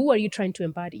 Yeah. But who are you trying to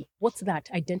embody? What's that?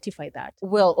 Identify that.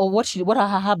 Well, or what are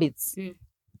her habits?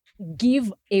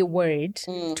 Give a word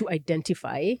to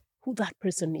identify who that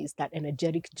person is, that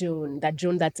energetic Joan, that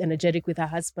Joan that's energetic with her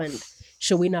husband,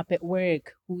 showing up at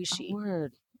work. Who is she? A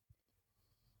word.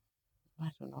 I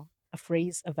don't know. A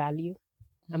phrase, a value.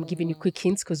 I'm giving you quick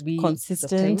hints because we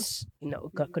consistent.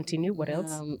 Continue. What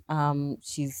else?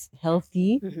 She's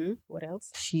healthy. What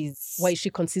else? Why is she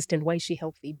consistent? Why is she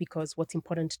healthy? Because what's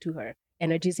important to her?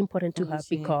 Energy is important to her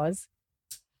because.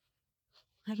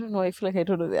 I don't know. I feel like I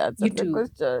don't know the answer to the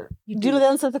question. Do you know the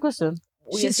answer to the question?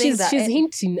 She's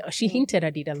hinting. She hinted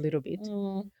at it a little bit,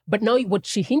 but now what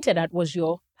she hinted at was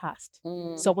your past.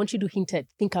 So I want you to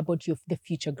think about the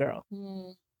future girl.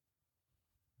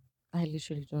 I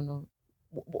literally don't know.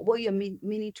 What you're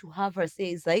meaning to have her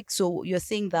say is like, so you're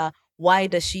saying that why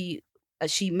does she's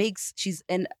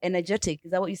energetic?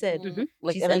 Is that what you said?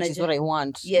 Like energy is what I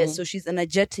want. Yes, so she's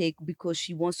energetic because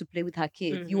she wants to play with her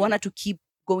kids. You want her to keep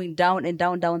going down and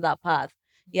down that path.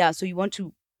 Yeah, so you want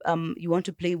to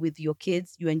play with your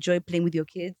kids. You enjoy playing with your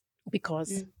kids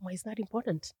because why is that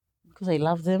important? Because I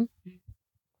love them.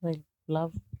 I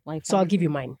love my family. So I'll give you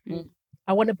mine.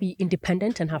 I want to be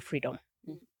independent and have freedom.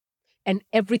 And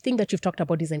everything that you've talked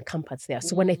about is encompassed there.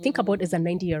 So when I think about as a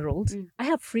 90-year-old, I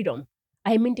have freedom.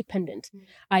 I am independent.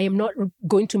 I am not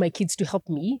going to my kids to help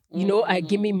me.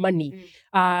 Give me money,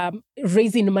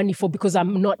 raising money because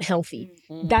I'm not healthy.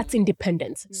 That's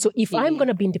independence. So if I'm going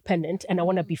to be independent and I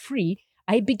want to be free,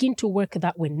 I begin to work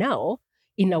that way now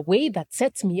in a way that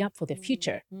sets me up for the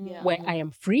future where I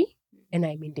am free and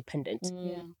I'm independent.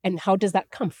 And how does that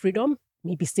come? Freedom,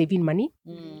 maybe saving money,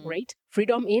 right?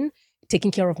 Freedom in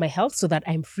taking care of my health so that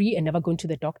I'm free and never going to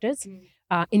the doctors.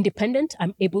 Independent,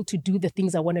 I'm able to do the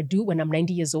things I want to do when I'm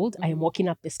 90 years old. I am walking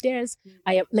up the stairs.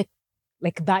 I am like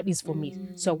Like that is for me.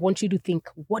 So I want you to think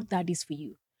what that is for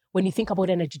you. When you think about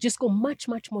energy, just go much,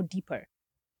 much more deeper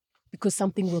because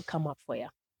something will come up for you.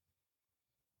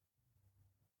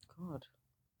 God.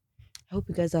 I hope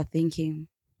you guys are thinking.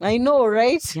 I know,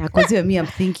 right? Yeah, because me, I'm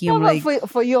thinking. How I'm about like,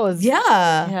 for yours?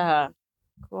 yeah. Yeah.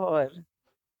 God.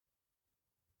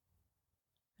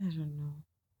 I don't know.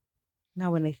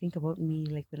 Now when I think about me,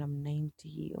 like when I'm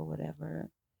 90 or whatever,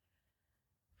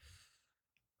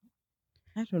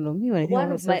 I don't know. Me when I think One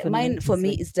about of my myself in mine 90s, for me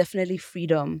like, is definitely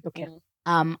freedom. Okay.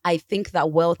 I think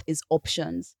that wealth is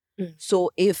options. Mm.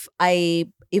 So if I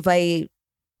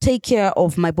take care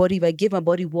of my body, if I give my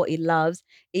body what it loves,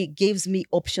 it gives me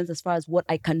options as far as what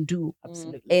I can do.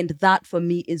 Absolutely. And that for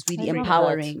me is really I love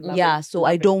empowering. that. Love Yeah. it. So Love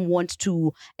I it. don't want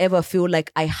to ever feel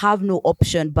like I have no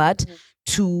option but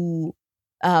to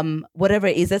whatever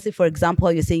it is. Let's say, for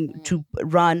example, you're saying to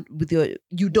run with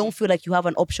you don't feel like you have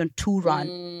an option to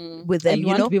run with them. you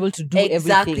want to be able to do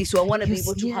exactly. everything. So I want to be Yes,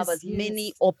 able to have yes, as many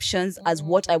yes. options as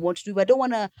what I want to do. If I don't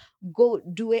want to go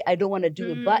do it, I don't want to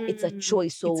do it. But it's a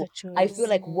choice. So It's a I choice. feel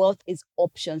like wealth is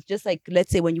options. Just like,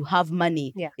 let's say when you have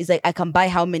money, Yeah. it's like I can buy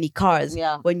how many cars.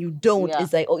 Yeah. When you don't, Yeah.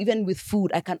 it's like, or even with food,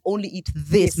 I can only eat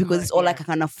this because much, it's all yeah. like I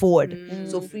can afford.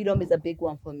 So Mm. freedom is a big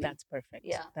one for me. That's perfect.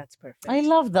 Yeah. That's perfect. I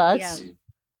love that. Yeah.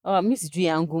 Miss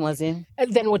Jiangu Mazen.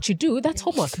 And then what you do, that's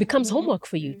homework, becomes homework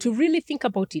for you to really think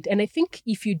about it. And I think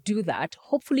if you do that,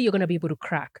 hopefully you're going to be able to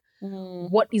crack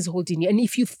what is holding you. And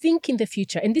if you think in the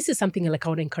future, and this is something like I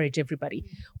would encourage everybody,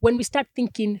 when we start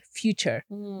thinking future,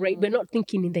 right, we're not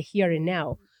thinking in the here and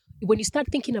now. When you start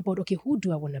thinking about, okay, who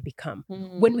do I want to become?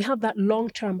 When we have that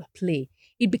long-term play,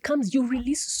 it becomes, you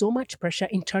release so much pressure,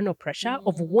 internal pressure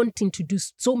of wanting to do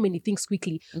so many things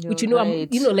quickly, which, You're I'm,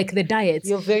 right. like the diets.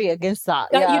 You're very against that.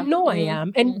 You know I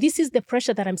am. And this is the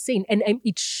pressure that I'm saying. And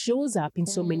it shows up in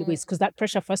so many ways because that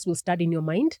pressure first will start in your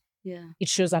mind. Yeah. It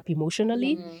shows up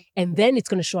emotionally. And then it's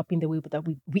going to show up in the way that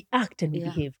we act and we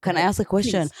behave. Can I ask a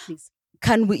question? Please.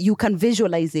 You can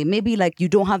visualize it? Maybe like you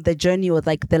don't have the journey or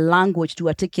like the language to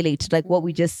articulate like what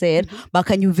we just said, but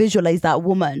can you visualize that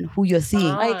woman who you're seeing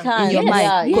I can. in your Yes,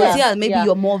 mind? Because maybe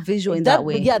you're more visual in that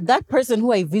way. Yeah, that person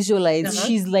who I visualize,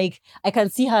 she's like, I can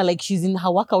see her like she's in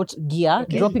her workout gear,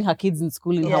 dropping her kids in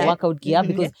school in her workout gear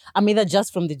because I'm either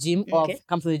just from the gym or I've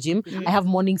come from the gym. I have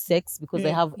morning sex because I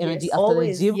have energy after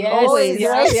Always. the gym. Yes. Always, Yeah,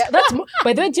 right? yeah.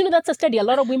 By the way, do you know that's a study? A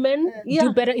lot of women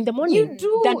do better in the morning. You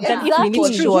do. Than Exactly. evening.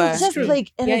 It's true. Sure. It's Just true.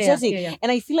 like energetic. Yeah.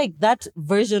 And I feel like that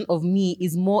version of me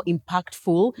is more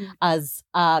impactful as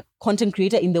a content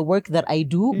creator in the work that I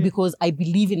do because I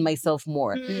believe in myself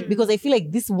more. Because I feel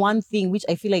like this one thing, which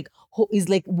I feel like is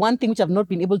like one thing which I've not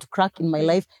been able to crack in my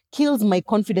life, kills my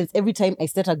confidence every time I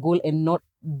set a goal and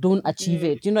don't achieve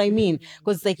it. You know what I mean?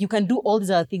 Because like you can do all these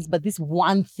other things, but this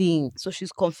one thing. So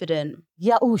she's confident.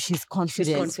 Yeah. Oh, she's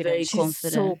confident. Very She's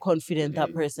confident. so confident,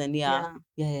 that person. Yeah.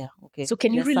 Okay. So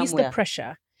can you Yeah, release somewhere. the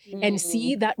pressure and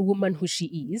see that woman who she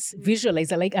is?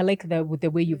 Visualize. I like the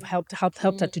way you've helped her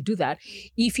to do that.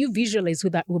 If you visualize who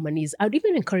that woman is, I'd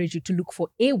even encourage you to look for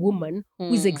a woman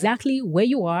who is exactly where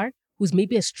you are, who's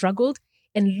maybe has struggled,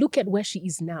 and look at where she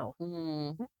is now.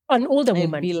 An older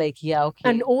woman. I'd be like, yeah, okay.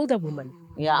 An older woman.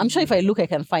 Yeah, I'm sure if I look, I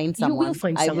can find You someone. will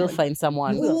find I will someone. find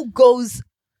someone. Who goes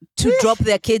to drop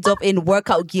their kids off in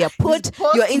workout gear? Put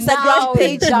your Instagram now,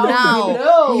 page down now.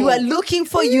 below. You are looking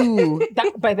for you.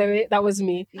 That, by the way, that was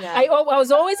me. Yeah. I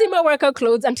was always in my workout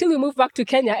clothes until we moved back to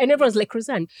Kenya, and everyone's like,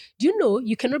 Roseanne, do you know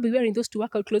you cannot be wearing those two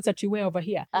workout clothes that you wear over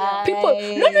here? People,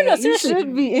 no, seriously. You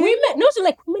should be. Women, no, so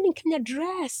like women in Kenya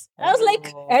dress. I was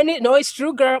like, no, it's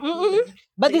true, girl.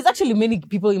 But there's actually many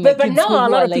people in my But kids' now school a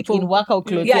who lot are of like people- in workout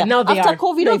clothes. Yeah, now they After are.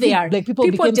 COVID, No, I they think are. like people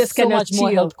became just so kinda much more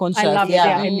chill. health conscious. I love it.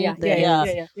 Yeah.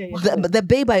 Yeah. The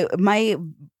babe, my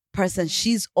person,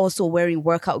 she's also wearing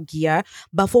workout gear,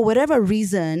 but for whatever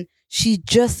reason, she's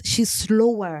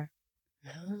slower.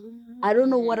 I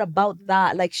don't know what about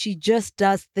that. Like she just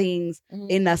does things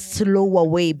in a slower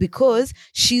way because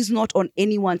she's not on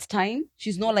anyone's time.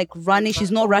 She's not like running.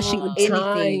 She's not rushing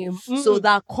anything. So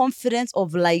that confidence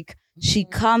of like, she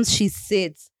comes, she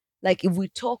sits. Like if we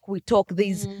talk,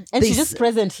 These And she's just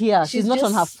present here. She's not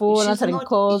on her phone, she's answering not-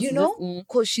 calls. You she's know, just,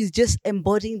 because she's just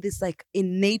embodying this like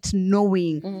innate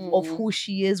knowing of who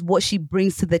she is, what she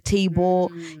brings to the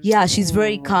table. Yeah, she's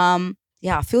very calm.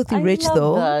 Yeah, filthy rich love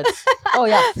though. that. Oh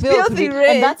yeah, Filthy rich.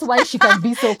 And that's why she can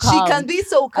be so calm. She can be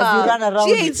so as you calm. run around.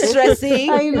 She ain't stressing.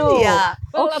 I know. Yeah.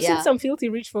 Well, I've Yeah. seen some filthy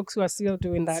rich folks who are still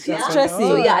doing that. Still as well. stressing.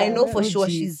 So yeah, I Oh, know for yeah. sure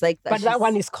Geez. she's like that. But that She's-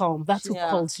 one is calm. That's who Yeah.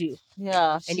 calls you.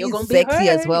 Yeah. And you're She's going to be sexy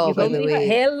as heard. well, You're by gonna the be way.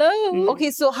 heard. Hello. Okay,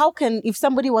 so how can, if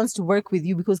somebody wants to work with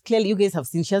you, because clearly you guys have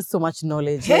seen, she has so much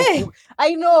knowledge. Hey! Like,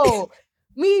 I know.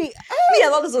 Me, Me, I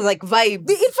thought this was like vibes.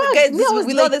 In fact, guys, me, I was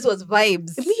we like- thought this was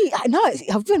vibes. now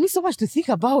I've given me so much to think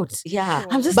about. Yeah.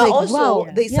 I'm just But like, also, wow.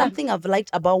 there's Yeah. something I've liked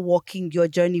about walking your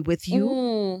journey with you.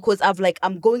 Mm. Because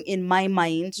I'm going in my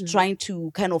mind trying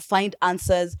to kind of find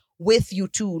answers with you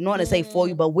too, not necessarily for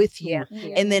you, but with you.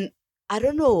 Yeah. And then I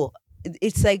don't know,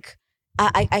 it's like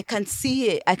I can see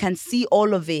it. I can see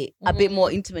all of it a bit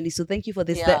more intimately. So thank you for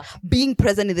this Yeah. being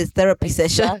present in this therapy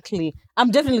session. Exactly. I'm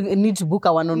definitely need to book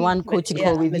a one-on-one coaching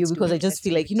call with you let's do because it. I just Let's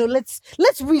feel do like, it.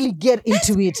 let's really get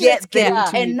into it. Get there.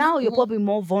 Yeah. And now you're probably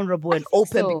more vulnerable and think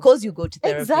open so. because you go to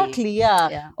therapy. Exactly. Yeah.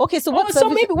 Yeah. Okay. So what? So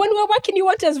maybe when we're working, you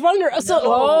want us vulnerable.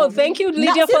 So, thank you,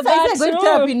 Lydia, for that. I go to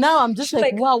therapy now. I'm just She's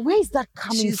like, like, wow, where is that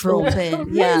coming She's from? open.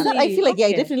 Where Yeah. is that? I feel like I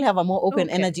Okay. definitely have a more open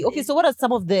Okay. energy. Okay, so what are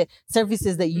some of the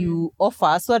services that you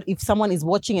offer? So that if someone is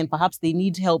watching and perhaps they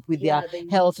need help with Yeah, their they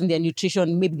need- health and their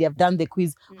nutrition, maybe they have done the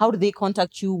quiz. How do they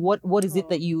contact you? What is it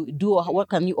that you do, or what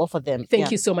can you offer them?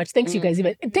 Thank you so much. Thanks, you guys.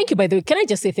 Even thank you, by the way. Can I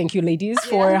just say thank you, ladies,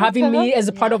 for Yeah. having me as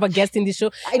a part of a guest in this show?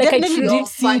 I definitely truly- did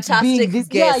see it being fantastic this.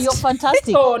 guest. Yeah, you're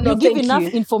fantastic. Oh, no, you give thank enough you.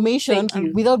 information Thank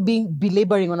you. without being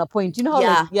belaboring on a point. You know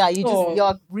how, you just Oh. you're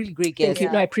a really great guest. Thank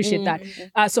you. No, I appreciate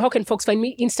that. So how can folks find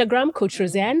me? Instagram, Coach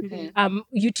Roseanne.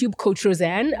 YouTube, Coach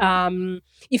Roseanne.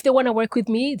 If they want to work with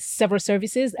me, several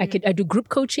services. I do group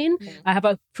coaching. I have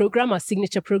a program, a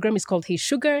signature program. It's called Hey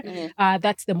Sugar.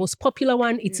 That's the most popular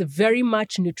one. It's very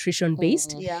much nutrition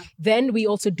based. Yeah. Then we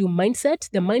also do mindset.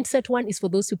 The mindset one is for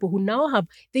those people who now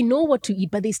they know what to eat,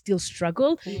 but they still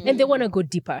struggle and they want to go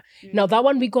deeper. Now that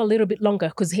one we go a little bit longer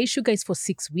because Hey Sugar is for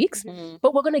 6 weeks,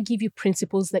 but we're going to give you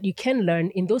principles that you can learn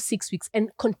in those 6 weeks and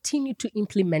continue to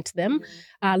implement them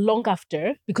long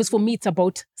after, because for me, it's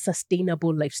about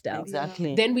sustainable lifestyle.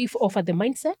 Exactly. Then we offer the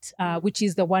mindset, which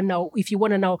is the one now, if you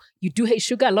want to now, you do Hey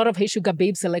Sugar. A lot of Hey Sugar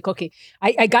babes are like, okay,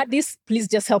 I got this. Please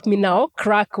just help me now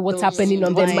crack what's happening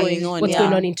on what's them, going on, what's yeah.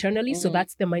 going on internally. So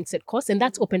that's the mindset course. And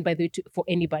that's open, by the way, for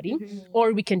anybody.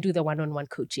 Or we can do the one-on-one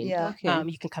coaching. Yeah. Okay.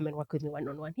 You can come and work with me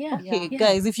one-on-one. Yeah. Okay, Yeah.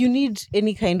 guys, if you need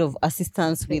any kind of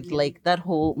assistance with like that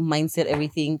whole mindset,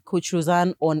 everything, Coach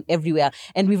Roseanne on everywhere.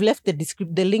 And we've left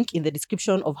the link in the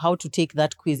description of how to take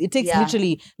that quiz. It takes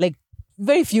literally like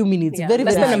very few minutes, Yeah, very,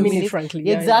 less very than a few minute, minutes. frankly.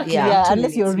 Exactly, Yeah. yeah. 2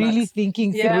 Unless you're minutes really max.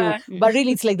 thinking Yeah. through. But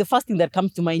really, it's like the first thing that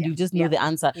comes to mind, you just know the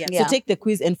answer. Yeah. So take the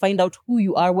quiz and find out who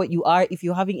you are, what you are. If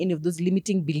you're having any of those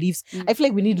limiting beliefs, I feel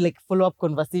like we need like follow-up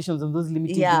conversations on those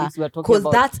limiting beliefs we are talking Because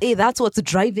about. that's what's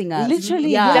driving us.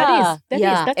 Literally, Yeah. yeah. That is.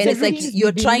 That's And the it's like reason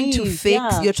you're trying to believe, fix,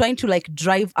 yeah. you're trying to like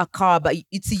drive a car, but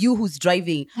it's you who's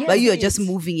driving, but you're just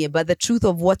moving it. But the truth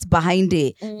of what's behind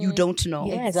it, you don't know.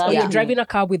 Yes. Exactly. Or you're driving a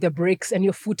car with the brakes and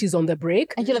your foot is on the brake.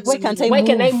 And you're like, why can't I Why move?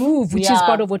 can I move? Which is Yeah.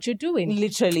 part of what you're doing.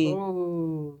 Literally.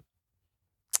 Oh.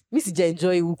 Missy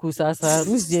enjoy huku sasa.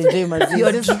 Missy enjoy maziwa.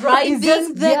 You're It's just- driving it's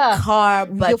just the there. car,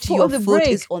 With but your foot your on the foot brake.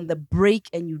 is on the brake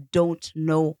and you don't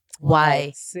know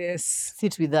why. Sis.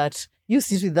 Sit with that. You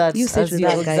sit with that. You sit as with you-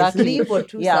 that, guys. Exactly. Leave for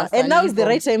two Yeah, sasa, and now is leave the for-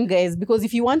 right time, guys, because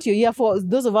if you want your year, for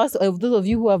those of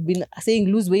you who have been saying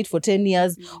lose weight for 10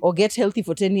 years or get healthy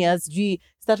for 10 years, gee,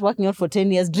 start working out for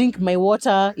 10 years, drink my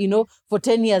water, for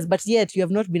 10 years, but yet you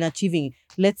have not been achieving.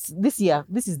 This is the year.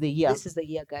 This is the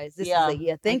year, guys. This Yeah, is the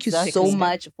year. Thank you exactly. so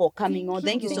much for coming on.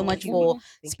 Thank you so much for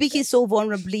speaking so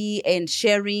vulnerably and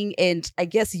sharing and I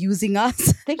guess using us.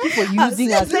 Thank you for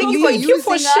using us. Thank you Thank you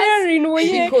for using us, sharing.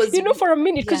 because- For a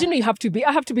minute, because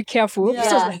I have to be careful. Yeah.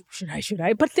 So I was like, should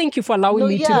I? But thank you for allowing No,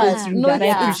 me to yeah. go through No, that.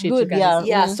 yeah. I appreciate Good, you guys. yeah.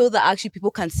 Yeah, Mhm. so that actually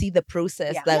people can see the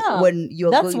process that Yeah. when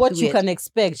you're That's going what through you it. can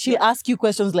expect. She'll ask you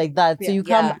questions like that. So Yeah. you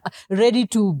come ready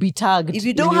to be tagged. If you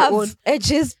in don't your have own-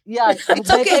 edges, yeah, it's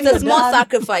okay. It's a small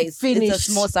sacrifice. It's a Finished.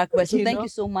 small sacrifice. So You thank know? you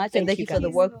so much, Thank and thank you, you for the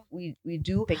guys. work we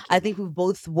do. Thank you. I think we've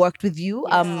both worked with you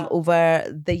over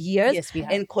the years, Yes, we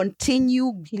have. and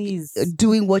continue Please.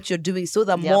 doing what you're doing so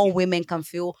that Yeah. more women can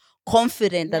feel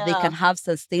confident that they Yeah. can have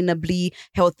sustainably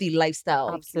healthy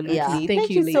lifestyle. Absolutely. Yeah. Thank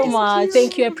you so ladies. much.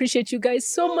 Thank you. I appreciate you guys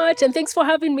so much. And thanks for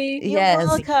having me. Yes.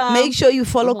 welcome. Make sure you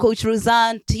follow Coach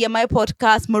Roseanne, TMI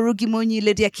Podcast, Marugi Munyi,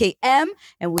 Lydia KM,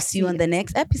 and we'll see you on the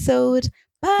next episode.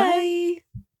 Bye.